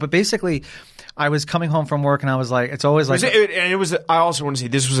going after. Oh, but basically, I was coming home from work, and I was like, it's always like... I also want to say,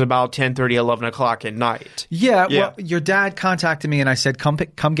 this was about 10:30, 11 o'clock at night. Yeah, well, your dad contacted me, and I said, come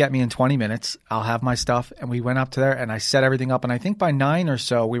get me in 20 minutes. I'll have my stuff. And we went up to there, and I set everything up. And I think by 9 or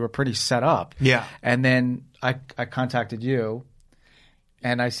so, we were pretty set up. Yeah. And then I contacted you,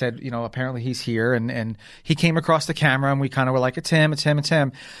 and I said, apparently he's here. And he came across the camera, and we kind of were like, it's him.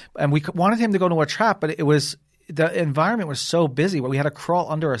 And we wanted him to go to a trap, but the environment was so busy. We had to crawl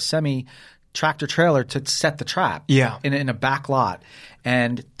under a semi-tractor trailer to set the trap in a back lot.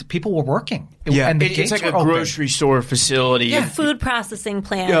 And the people were working. And the gates it's like were a open. grocery store facility. Yeah, food processing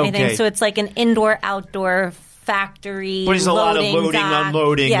plant, I think. So it's like an indoor-outdoor factory. But it's a lot of loading, dock.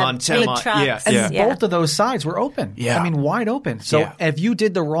 unloading on big semi. trucks. And both of those sides were open. Yeah. I mean, wide open. So if you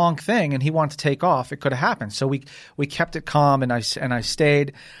did the wrong thing and he wanted to take off, it could have happened. So we kept it calm, and I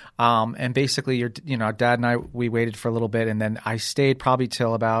stayed. And basically, Dad and I, we waited for a little bit, and then I stayed probably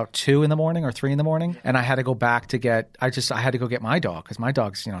till about 2 in the morning or 3 in the morning, and I had to go back to I had to go get my dog because my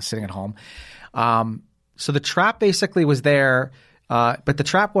dog's sitting at home. So the trap basically was there. But the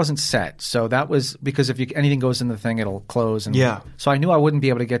trap wasn't set, so that was because if anything goes in the thing, it'll close. And so I knew I wouldn't be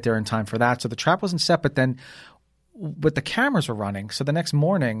able to get there in time for that. So the trap wasn't set, but the cameras were running. So the next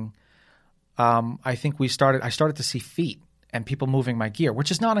morning, I think I started to see feet and people moving my gear,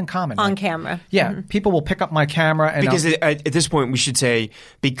 which is not uncommon. On camera. Yeah, people will pick up my camera. And because at this point, we should say,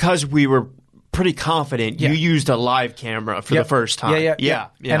 because we were pretty confident, you used a live camera for the first time. Yeah.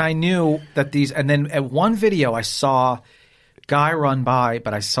 And I knew that and then at one video I saw guy run by,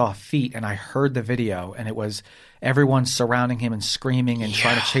 but I saw feet and I heard the video, and it was everyone surrounding him and screaming and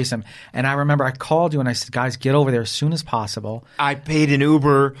trying to chase him. And I remember I called you and I said, guys, get over there as soon as possible. I paid an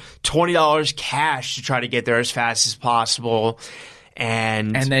Uber $20 cash to try to get there as fast as possible.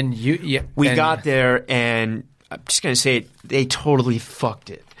 And then we got there, and I'm just going to say it, they totally fucked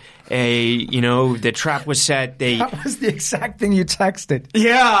it. The trap was set. That was the exact thing you texted.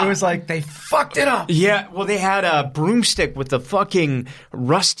 Yeah. It was like, they fucked it up. Yeah. Well, they had a broomstick with the fucking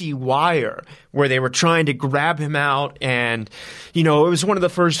rusty wire where they were trying to grab him out. And, it was one of the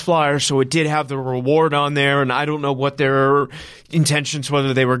first flyers, so it did have the reward on there. And I don't know what their intentions,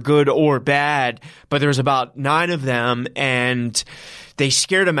 whether they were good or bad, but there was about 9 of them, and they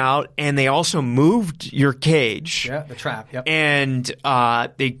scared him out, and they also moved your cage. Yeah, the trap. Yep. And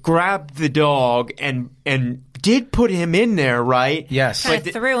they grabbed the dog and did put him in there, right? Yes. Kind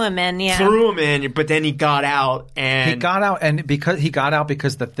of threw him in, yeah. Threw him in, but then he got out, and because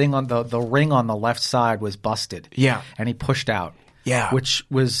the thing on the ring on the left side was busted. Yeah. And he pushed out. Yeah. Which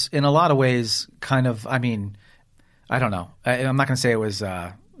was in a lot of ways kind of, I mean, I don't know. I'm not going to say it was.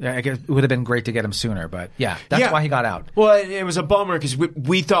 I guess it would have been great to get him sooner, but that's why he got out. Well, it was a bummer because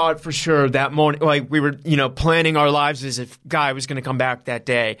we thought for sure that morning, like we were, planning our lives as if Guy was going to come back that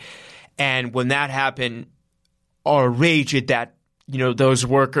day. And when that happened, our rage at that, those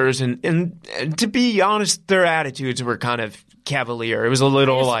workers and to be honest, their attitudes were kind of cavalier. It was a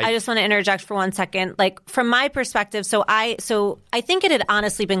little I just want to interject for 1 second. Like from my perspective, so I think it had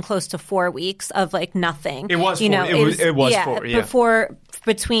honestly been close to 4 weeks of like nothing. It was 4. It was 4. Yeah. Before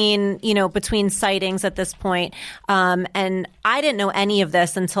between sightings at this point. And I didn't know any of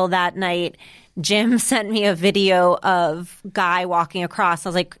this until that night. Jim sent me a video of Guy walking across. I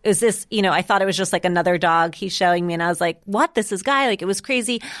was like, is this, I thought it was just like another dog he's showing me. And I was like, what? This is Guy? Like, it was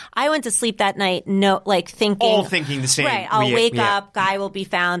crazy. I went to sleep that night, all thinking the same. Right. I'll wake up, Guy will be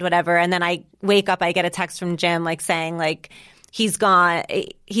found, whatever. And then I wake up, I get a text from Jim, like saying like, he's gone,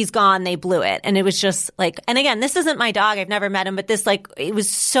 they blew it. And it was just like, and again, this isn't my dog. I've never met him, but this like, it was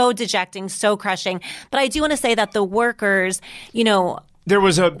so dejecting, so crushing. But I do want to say that the workers, there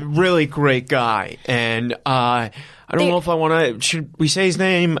was a really great guy, and I don't know if I want to. Should we say his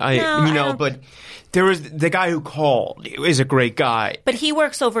name? But there was the guy who called. He was a great guy, but he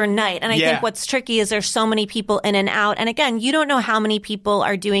works overnight. And I think what's tricky is there's so many people in and out. And again, you don't know how many people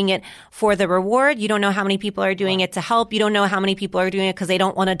are doing it for the reward. You don't know how many people are doing it to help. You don't know how many people are doing it because they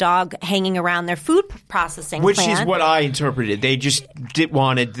don't want a dog hanging around their food processing Which plant. is what I interpreted. They just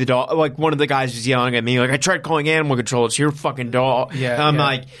wanted the dog. Like one of the guys was yelling at me, like, I tried calling animal control. It's your fucking dog. Yeah, I'm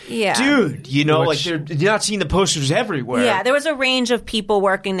like, dude, you're not seeing the posters everywhere. Yeah, there was a range of people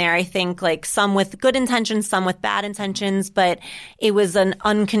working there. I think like some with good intentions, some with bad intentions, but it was an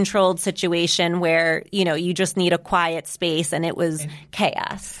uncontrolled situation where, you just need a quiet space, and it was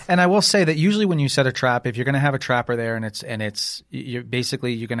chaos. And I will say that usually when you set a trap, if you're going to have a trapper there and you're going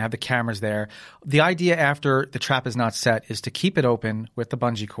to have the cameras there, the idea after the trap is not set is to keep it open with the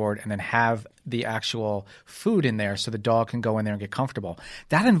bungee cord and then have the actual food in there so the dog can go in there and get comfortable.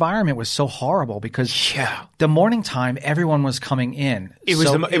 That environment was so horrible because the morning time everyone was coming in. It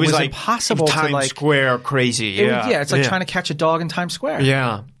was like impossible Times to like Square crazy. It's like trying to catch a dog in Times Square.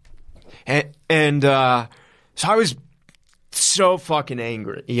 Yeah. And so I was so fucking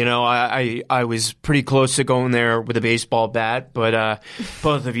angry. I was pretty close to going there with a baseball bat, but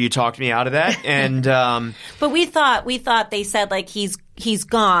both of you talked me out of that. And but we thought they said like he's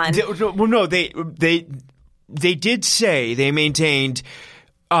gone. Well, no, they did say, they maintained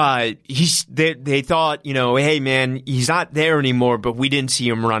they thought, hey man, he's not there anymore, but we didn't see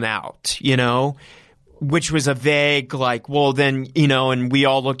him run out, which was a vague like, well then, and we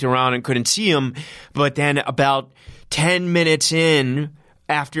all looked around and couldn't see him. But then about 10 minutes in,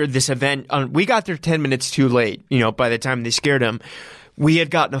 after this event, we got there 10 minutes too late, by the time they scared him. We had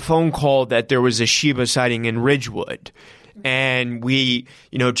gotten a phone call that there was a Shiba sighting in Ridgewood. And we,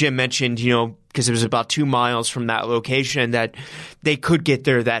 Jim mentioned, because it was about 2 miles from that location, that they could get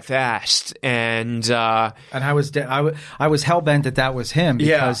there that fast. And I was hell-bent that was him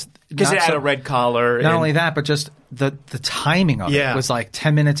because it had a red collar. Not only that, but just the timing of it was like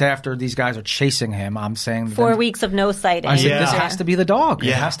 10 minutes after these guys are chasing him. I'm saying 4 weeks of no sighting. I said, this has to be the dog.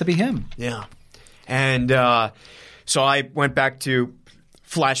 It has to be him. Yeah. And so I went back to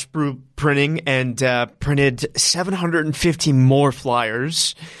flash printing and printed 750 more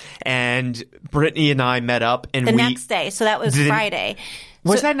flyers. And Brittany and I met up. And the next day. So that was Friday.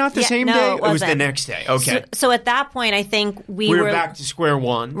 Was that not the same day? It was the next day. Okay. So at that point, I think we were back to square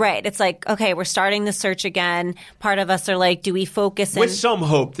one. Right. It's like, okay, we're starting the search again. Part of us are like, do we focus with some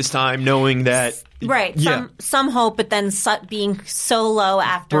hope this time, knowing that right, some hope, but then being so low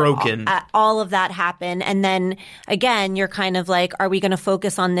after broken. All of that happened, and then again, you're kind of like, are we going to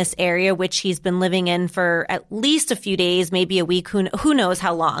focus on this area which he's been living in for at least a few days, maybe a week, who knows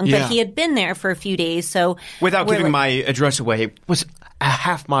how long? But he had been there for a few days, so without giving my address away, it was a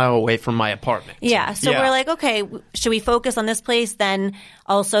half mile away from my apartment. Yeah, so we're like, okay, should we focus on this place? Then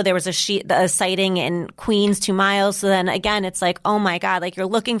also there was a sighting in Queens, 2 miles. So then again, it's like, oh my God, like you're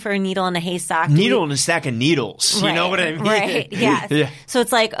looking for a needle in a haystack. Needle in a stack of needles. Right, you know what I mean? Right, yeah. So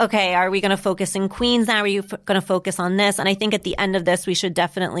it's like, okay, are we going to focus in Queens now? Are you going to focus on this? And I think at the end of this, we should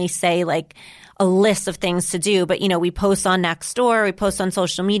definitely say like a list of things to do. But, we post on Nextdoor, we post on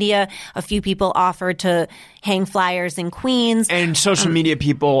social media. A few people offered to hang flyers in Queens. And social media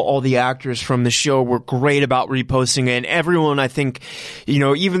people, all the actors from the show were great about reposting it. And everyone, I think,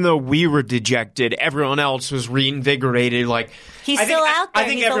 even though we were dejected, everyone else was reinvigorated. Like, he's still out there. I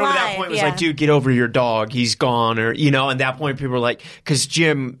think he's everyone alive. at that point was like, dude, get over your dog. He's gone. Or, at that point, people were like, because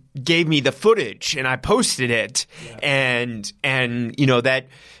Jim gave me the footage and I posted it. Yeah. And that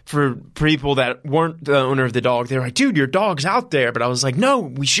for people that weren't the owner of the dog, they're like, dude, your dog's out there. But I was like, no,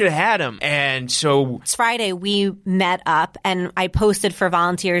 we should have had him. And so it's Friday, we met up and I posted for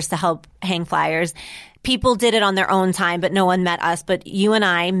volunteers to help hang flyers. People did it on their own time, but no one met us. But you and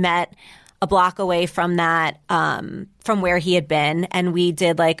I met a block away from that, from where he had been. And we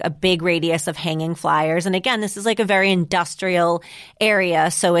did like a big radius of hanging flyers. And again, this is like a very industrial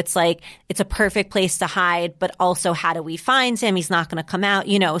area. So it's like, it's a perfect place to hide, but also how do we find him? He's not going to come out,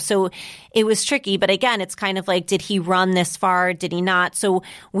 so it was tricky. But again, it's kind of like, did he run this far? Did he not? So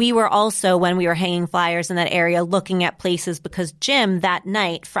we were also, when we were hanging flyers in that area, looking at places because Jim that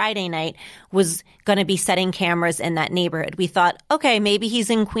night, Friday night, was going to be setting cameras in that neighborhood. We thought, okay, maybe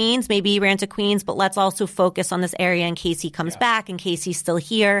he's in Queens, maybe he ran to Queens, but let's also focus on this area in case he comes back, in case he's still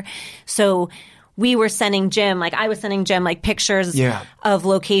here. So we were sending Jim, I was sending Jim pictures of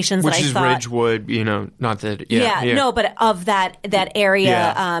locations which that I is thought. Ridgewood, not that. No, but of that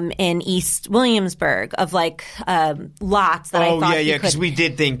area in East Williamsburg of lots that I thought. Because we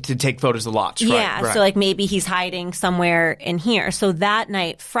did think to take photos of lots. Yeah, right. So maybe he's hiding somewhere in here. So that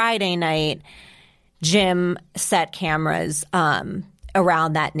night, Friday night, Jim set cameras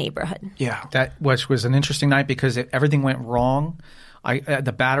around that neighborhood. Yeah, which was an interesting night because everything went wrong.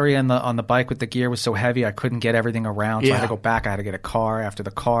 The battery on the bike with the gear was so heavy I couldn't get everything around, so I had to go back. I had to get a car. After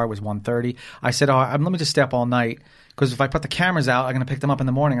the car, it was 1:30. I said, let me just stay up all night because if I put the cameras out, I'm going to pick them up in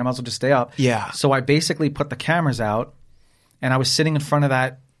the morning. I might as well just stay up. Yeah. So I basically put the cameras out, and I was sitting in front of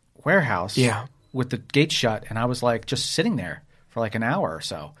that warehouse with the gate shut, and I was just sitting there for an hour or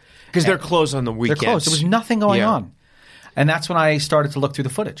so. Because they're closed on the weekends. They're closed. There was nothing going on. And that's when I started to look through the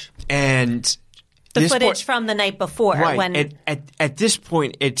footage. And the footage from the night before. Right. When at this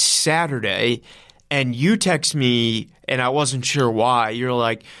point, it's Saturday, and you text me, and I wasn't sure why. You're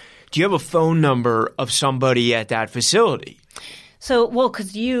like, do you have a phone number of somebody at that facility? So,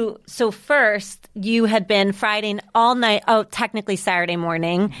 first you had been Friday all night, technically Saturday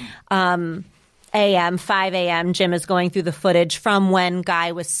morning, 5 a.m. Jim is going through the footage from when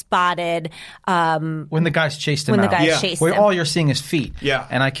Guy was spotted. When the guys chased him out. Chased him. All you're seeing is feet. Yeah.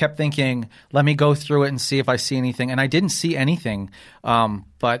 And I kept thinking, let me go through it and see if I see anything. And I didn't see anything.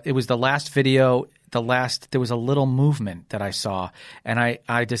 But it was the last video. There was a little movement that I saw, and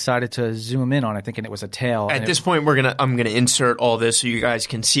I decided to zoom in on it, thinking it was a tail. At this point, I'm gonna insert all this so you guys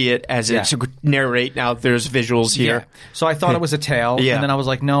can see it as it's narrate. Now there's visuals here. Yeah. So I thought it was a tail, Yeah. and then I was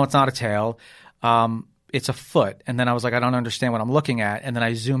like, no, it's not a tail. It's a foot. And then I was like, I don't understand what I'm looking at. And then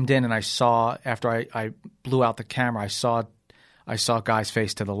I zoomed in and I saw, after I blew out the camera, I saw Guy's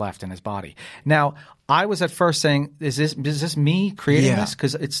face to the left and his body. Now, I was at first saying, is this me creating this?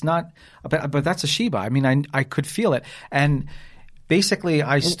 Because it's not, but that's a Shiba. I mean, I could feel it. And basically,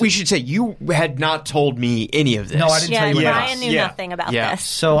 we should say you had not told me any of this. No, I didn't tell you. Ryan knew nothing about this.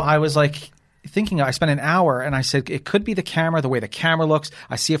 So I was like thinking, I spent an hour and I said, it could be the camera, the way the camera looks.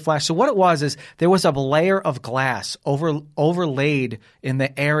 I see a flash. So what it was is there was a layer of glass overlaid in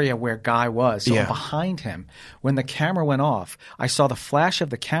the area where Guy was. So behind him, when the camera went off, I saw the flash of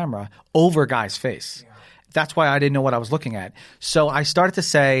the camera over Guy's face. Yeah. That's why I didn't know what I was looking at. So I started to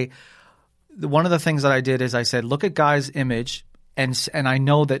say, one of the things that I did is I said, look at Guy's image. And I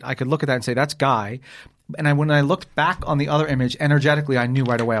know that I could look at that and say, that's Guy. And when I looked back on the other image, energetically, I knew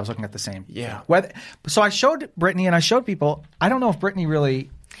right away I was looking at the same. Yeah. So I showed Brittany and I showed people. I don't know if Brittany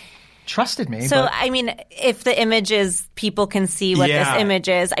really trusted me. So, I mean, if the image is, people can see what this image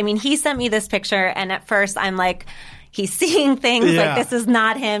is. I mean, he sent me this picture, and at first I'm like, he's seeing things like this is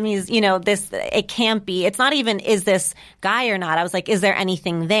not him. He's, it can't be. It's not even, is this Guy or not? I was like, is there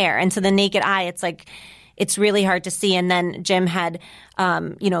anything there? And to the naked eye, it's like, it's really hard to see. And then Jim had,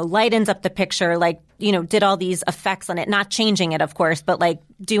 lightens up the picture, did all these effects on it, not changing it, of course, but like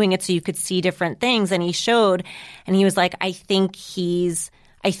doing it so you could see different things. And he showed, and he was like, I think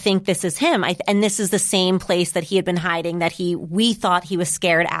this is him. And this is the same place that he had been hiding that we thought he was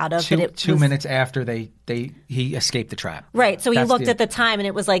scared out of. Two minutes after he escaped the trap. Right. So he looked at the time and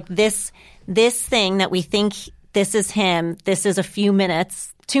it was like this thing that we think this is him. This is 2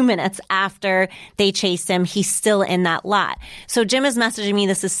 minutes after they chased him. He's still in that lot. So Jim is messaging me.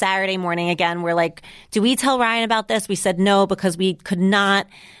 This is Saturday morning again. We're like, do we tell Ryan about this? We said no, because we could not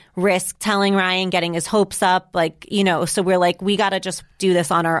risk telling Ryan, getting his hopes up, so we're like, we got to just do this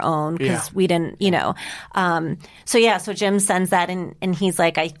on our own because we didn't, so Jim sends that and he's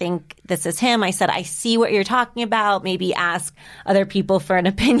like, I think this is him. I said, I see what you're talking about. Maybe ask other people for an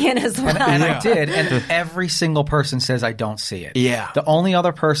opinion as well. And I did. And every single person says I don't see it. Yeah. The only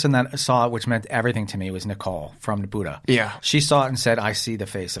other person that saw it, which meant everything to me, was Nicole from Buddha. Yeah. She saw it and said, I see the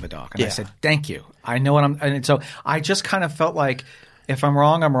face of a dog. And I said, thank you. I know what and so I just kind of felt like, if I'm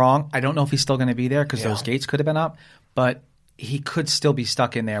wrong, I'm wrong. I don't know if he's still going to be there because those gates could have been up, but he could still be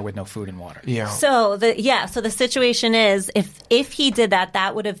stuck in there with no food and water. Yeah. So the situation is, if he did that,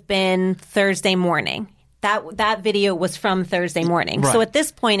 that would have been Thursday morning. That video was from Thursday morning. Right. So at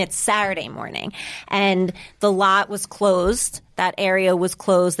this point, it's Saturday morning. And the lot was closed. That area was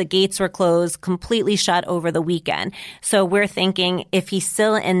closed. The gates were closed, completely shut over the weekend. So we're thinking if he's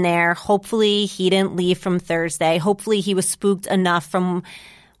still in there, hopefully he didn't leave from Thursday. Hopefully he was spooked enough from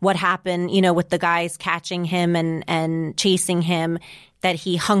what happened, with the guys catching him and chasing him, that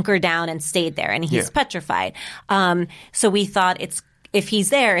he hunkered down and stayed there. And he's petrified. So we thought if he's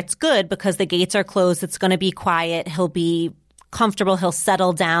there, it's good because the gates are closed. It's going to be quiet. He'll be comfortable. He'll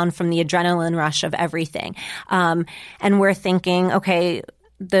settle down from the adrenaline rush of everything. And we're thinking, okay,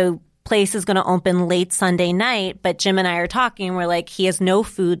 the place is going to open late Sunday night, but Jim and I are talking and we're like, he has no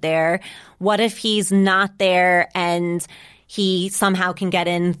food there. What if he's not there and he somehow can get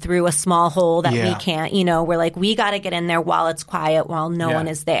in through a small hole that we can't, we're like, we got to get in there while it's quiet, while no one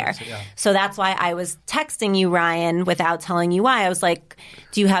is there. So that's why I was texting you, Ryan, without telling you why. I was like,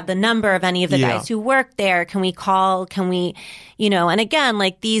 do you have the number of any of the guys who work there? Can we call? Can we, and again,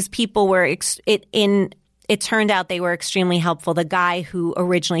 like these people were it turned out they were extremely helpful. The guy who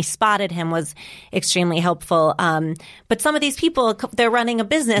originally spotted him was extremely helpful. But some of these people, they're running a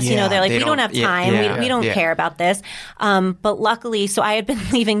business. They're like, we don't have time. We don't care about this. But luckily, so I had been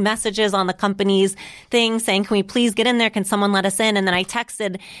leaving messages on the company's thing saying, can we please get in there? Can someone let us in? And then I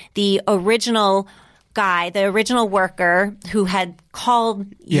texted the original guy, the original worker who had called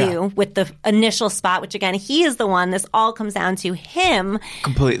you with the initial spot, which again, he is the one. This all comes down to him.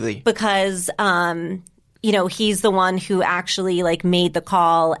 Completely. Because he's the one who actually made the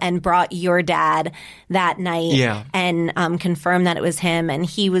call and brought your dad that night and confirmed that it was him. And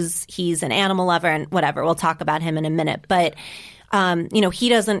he's an animal lover and whatever. We'll talk about him in a minute. But, he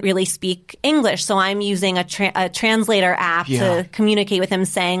doesn't really speak English. So I'm using a translator app to communicate with him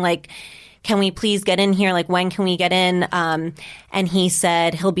saying can we please get in here? When can we get in? And he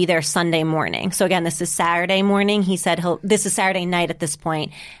said he'll be there Sunday morning. So again, this is Saturday morning. He said this is Saturday night at this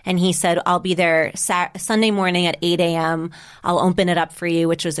point. And he said, I'll be there Sunday morning at 8 a.m. I'll open it up for you,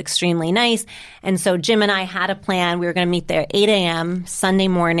 which was extremely nice. And so Jim and I had a plan. We were going to meet there at 8 a.m. Sunday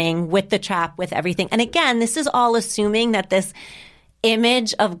morning with the trap, with everything. And again, this is all assuming that this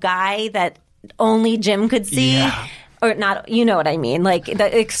image of Guy that only Jim could see or not, you know what I mean?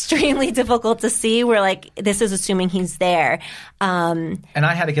 Extremely difficult to see. We're like, this is assuming he's there. And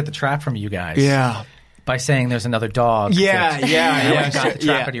I had to get the trap from you guys. Yeah. By saying there's another dog. Yeah. Got the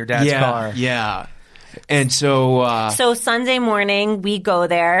trap out of your dad's car. Yeah. And so... So Sunday morning, we go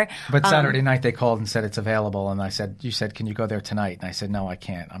there. But Saturday night, they called and said it's available. And I said, you said, can you go there tonight? And I said, no, I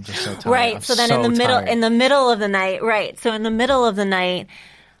can't. I'm just so tired. Right. I'm so then so in the middle of the night, right. So in the middle of the night,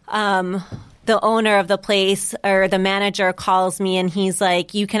 the owner of the place or the manager calls me and he's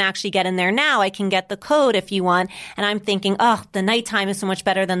like, you can actually get in there now. I can get the code if you want. And I'm thinking, oh, the nighttime is so much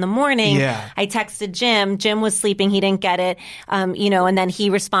better than the morning. Yeah. I texted Jim. Jim was sleeping. He didn't get it. And then he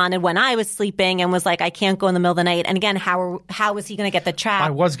responded when I was sleeping and was like, I can't go in the middle of the night. And again, how was he going to get the trap?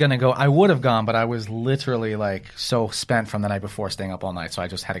 I was going to go. I would have gone, but I was literally like so spent from the night before staying up all night. So I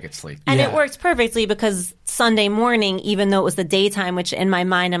just had to get sleep. And it worked perfectly because Sunday morning, even though it was the daytime, which in my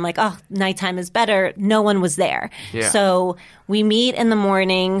mind, I'm like, oh, nighttime is better. No one was there. Yeah. So we meet in the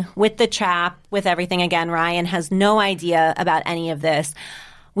morning with the trap, with everything. Again, Ryan has no idea about any of this.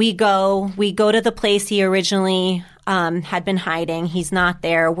 We go to the place he originally had been hiding. He's not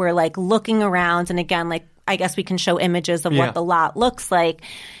there. We're like looking around. And again, like, I guess we can show images of what the lot looks like.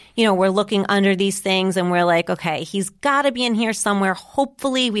 We're looking under these things and we're like, okay, he's got to be in here somewhere.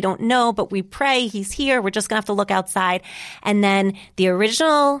 Hopefully, we don't know, but we pray he's here. We're just going to have to look outside. And then the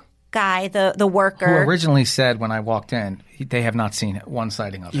original guy, the worker. Who originally said when I walked in, they have not seen one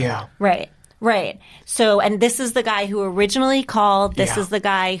sighting of him. Yeah. Right. So, and this is the guy who originally called. This is the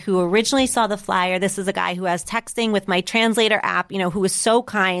guy who originally saw the flyer. This is the guy who has texting with my translator app, who was so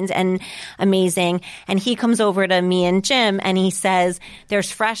kind and amazing. And he comes over to me and Jim and he says, there's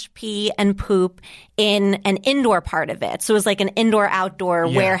fresh pee and poop in an indoor part of it. So it was like an indoor-outdoor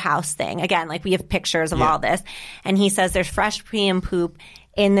warehouse thing. Again, like we have pictures of all this. And he says, there's fresh pee and poop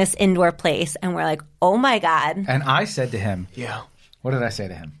in this indoor place. And we're like, oh my God. And I said to him, what did I say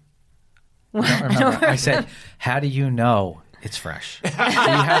to him? I don't remember. I said, how do you know it's fresh? Do you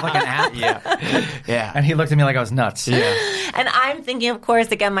have like an app? Yeah. And he looked at me like I was nuts. Yeah. And I'm thinking, of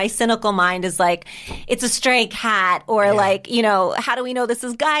course, again, my cynical mind is like, it's a stray cat or like, how do we know this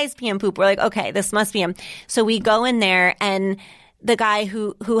is guy's pee and poop? We're like, okay, this must be him. So we go in there and the guy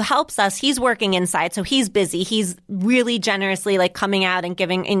who helps us, he's working inside, so he's busy. He's really generously like coming out and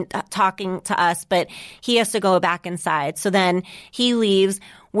talking to us, but he has to go back inside. So then he leaves.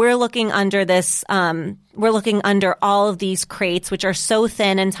 We're looking under this. We're looking under all of these crates, which are so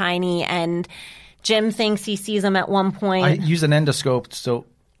thin and tiny. And Jim thinks he sees them at one point. I used an endoscope, so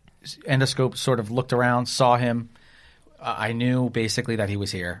endoscope sort of looked around, saw him. I knew basically that he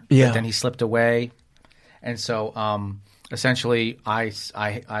was here. Yeah. But then he slipped away, and so essentially,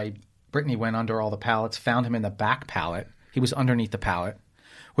 Brittany went under all the pallets, found him in the back pallet. He was underneath the pallet,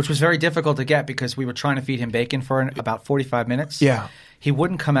 which was very difficult to get because we were trying to feed him bacon for about 45 minutes. Yeah. He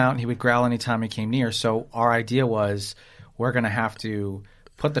wouldn't come out and he would growl anytime he came near. So our idea was we're going to have to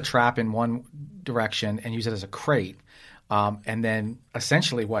put the trap in one direction and use it as a crate. And then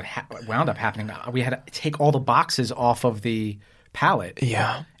essentially what wound up happening, we had to take all the boxes off of the pallet.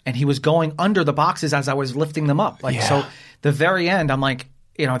 Yeah. And he was going under the boxes as I was lifting them up. So the very end, I'm like,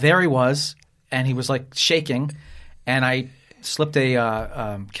 there he was. And he was like shaking. And I slipped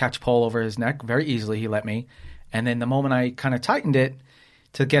a catch pole over his neck very easily. He let me. And then the moment I kind of tightened it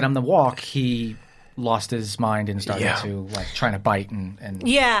to get him to walk, he lost his mind and started to like trying to bite and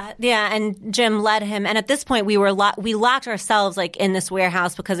and Jim led him, and at this point we locked ourselves like in this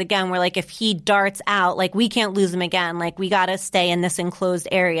warehouse because again we're like, if he darts out, like we can't lose him again, like we got to stay in this enclosed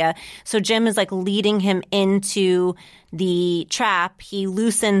area. So Jim is like leading him into the trap. He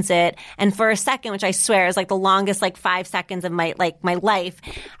loosens it, and for a second, which I swear is like the longest like 5 seconds of my life,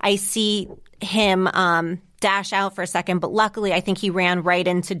 I see him dash out for a second, but luckily I think he ran right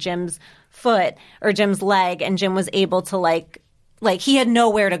into Jim's foot or Jim's leg, and Jim was able to like he had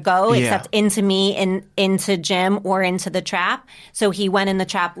nowhere to go except into me and into Jim or into the trap. So he went in the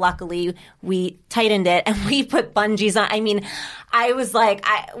trap. Luckily, we tightened it and we put bungees on. I mean, I was like,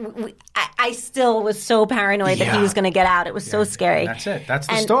 I still was so paranoid that he was going to get out. It was so scary. That's it. That's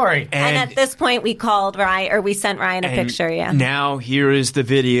the story. And at this point, we called Ryan, or we sent Ryan a picture. Yeah. Now here is the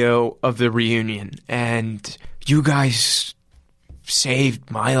video of the reunion, and you guys saved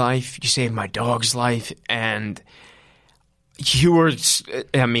my life. You saved my dog's life, and you were,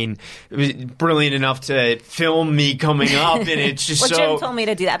 brilliant enough to film me coming up, and it's just Jim told me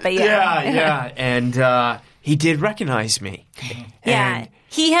to do that, but and he did recognize me. Yeah.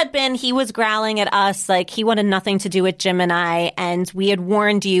 He was growling at us like he wanted nothing to do with Jim and I, and we had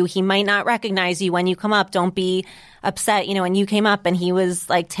warned you he might not recognize you when you come up. Don't be upset, and you came up and he was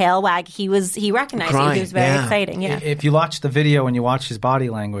like tail wag. He recognized you. He was very exciting. Yeah. If you watch the video and you watch his body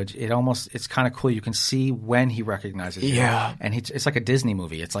language, it's kind of cool. You can see when he recognizes you. Yeah. And it's like a Disney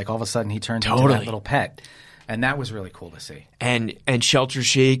movie. It's like all of a sudden he turns into that little pet. And that was really cool to see. And Shelter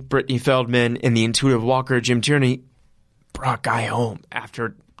Chic, Brittany Feldman, and the intuitive walker, Jim Tierney, brought Guy home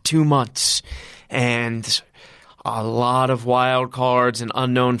after 2 months. And a lot of wild cards and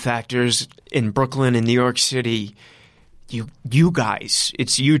unknown factors in Brooklyn and New York City. You guys,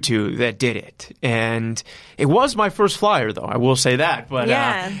 it's you two that did it. And it was my first flyer, though. I will say that. But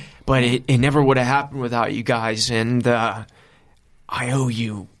but it never would have happened without you guys. And I owe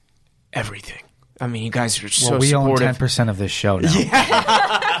you everything. I mean, you guys are so we supportive. own 10% of this show now.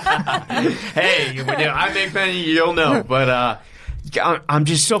 Yeah. Hey, when I make money, you'll know. But I'm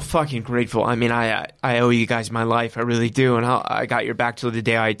just so fucking grateful. I mean, I owe you guys my life. I really do. And I got your back till the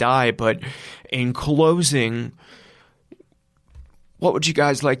day I die. But in closing, what would you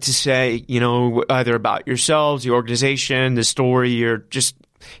guys like to say, either about yourselves, the organization, the story, or just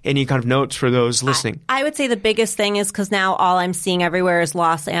any kind of notes for those listening? I would say the biggest thing is because now all I'm seeing everywhere is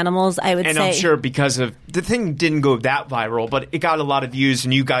lost animals. And I'm sure because of the thing didn't go that viral, but it got a lot of views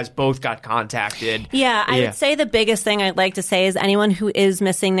and you guys both got contacted. Yeah, I would say the biggest thing I'd like to say is anyone who is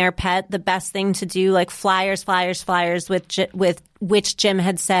missing their pet, the best thing to do, like flyers with which Jim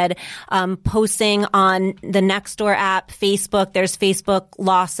had said, posting on the Nextdoor app, Facebook. There's Facebook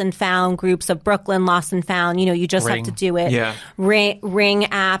Lost and Found groups of Brooklyn Lost and Found. You just have to do it. Yeah. Ring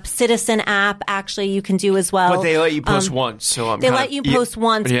app, Citizen app. Actually, you can do as well. But they let you post once, so they let you post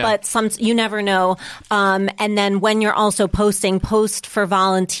once, but you never know. And then when you're also post for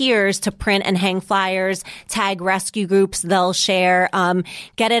volunteers to print and hang flyers, tag rescue groups. They'll share.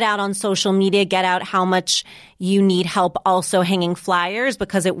 Get it out on social media. Get out how much you need help also hanging flyers,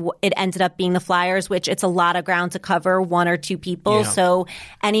 because it ended up being the flyers, which it's a lot of ground to cover, 1 or 2 people. Yeah. So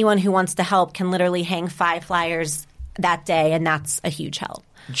anyone who wants to help can literally hang 5 flyers that day, and that's a huge help.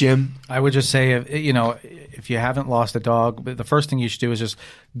 Jim? I would just say, if you haven't lost a dog, the first thing you should do is just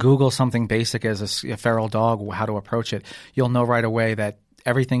Google something basic as a feral dog, how to approach it. You'll know right away that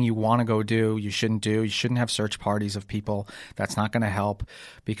everything you want to go do, you shouldn't do. You shouldn't have search parties of people. That's not going to help,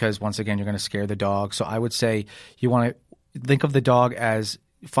 because once again, you're going to scare the dog. So I would say you want to think of the dog as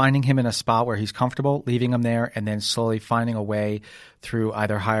finding him in a spot where he's comfortable, leaving him there, and then slowly finding a way through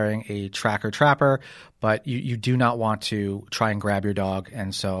either hiring a tracker trapper. But you do not want to try and grab your dog.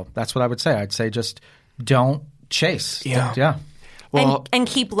 And so that's what I would say. I'd say just don't chase. Yeah. Well, and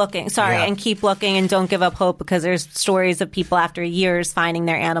keep looking. And keep looking, and don't give up hope, because there's stories of people after years finding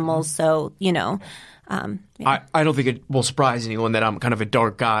their animals. So, I don't think it will surprise anyone that I'm kind of a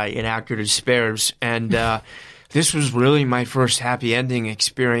dark guy in Actor Despairs. And this was really my first happy ending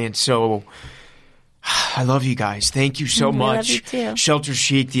experience. So I love you guys. Thank you so much. Love you too. Shelter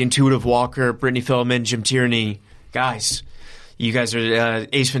Chic, the intuitive walker, Brittany Feldman, Jim Tierney. Guys, you guys are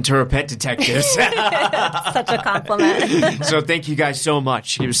Ace Ventura pet detectives. Such a compliment. So thank you guys so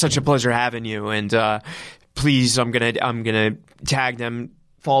much. It was such a pleasure having you. And please, I'm gonna tag them,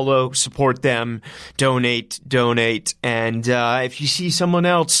 follow, support them, donate. And if you see someone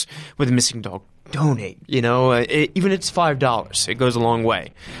else with a missing dog, donate. Even if it's $5, it goes a long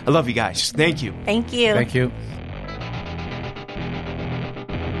way. I love you guys. Thank you. Thank you. Thank you.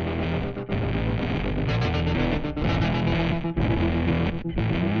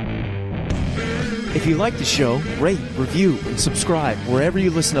 If you like the show, rate, review, and subscribe wherever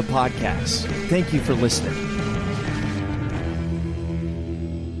you listen to podcasts. Thank you for listening.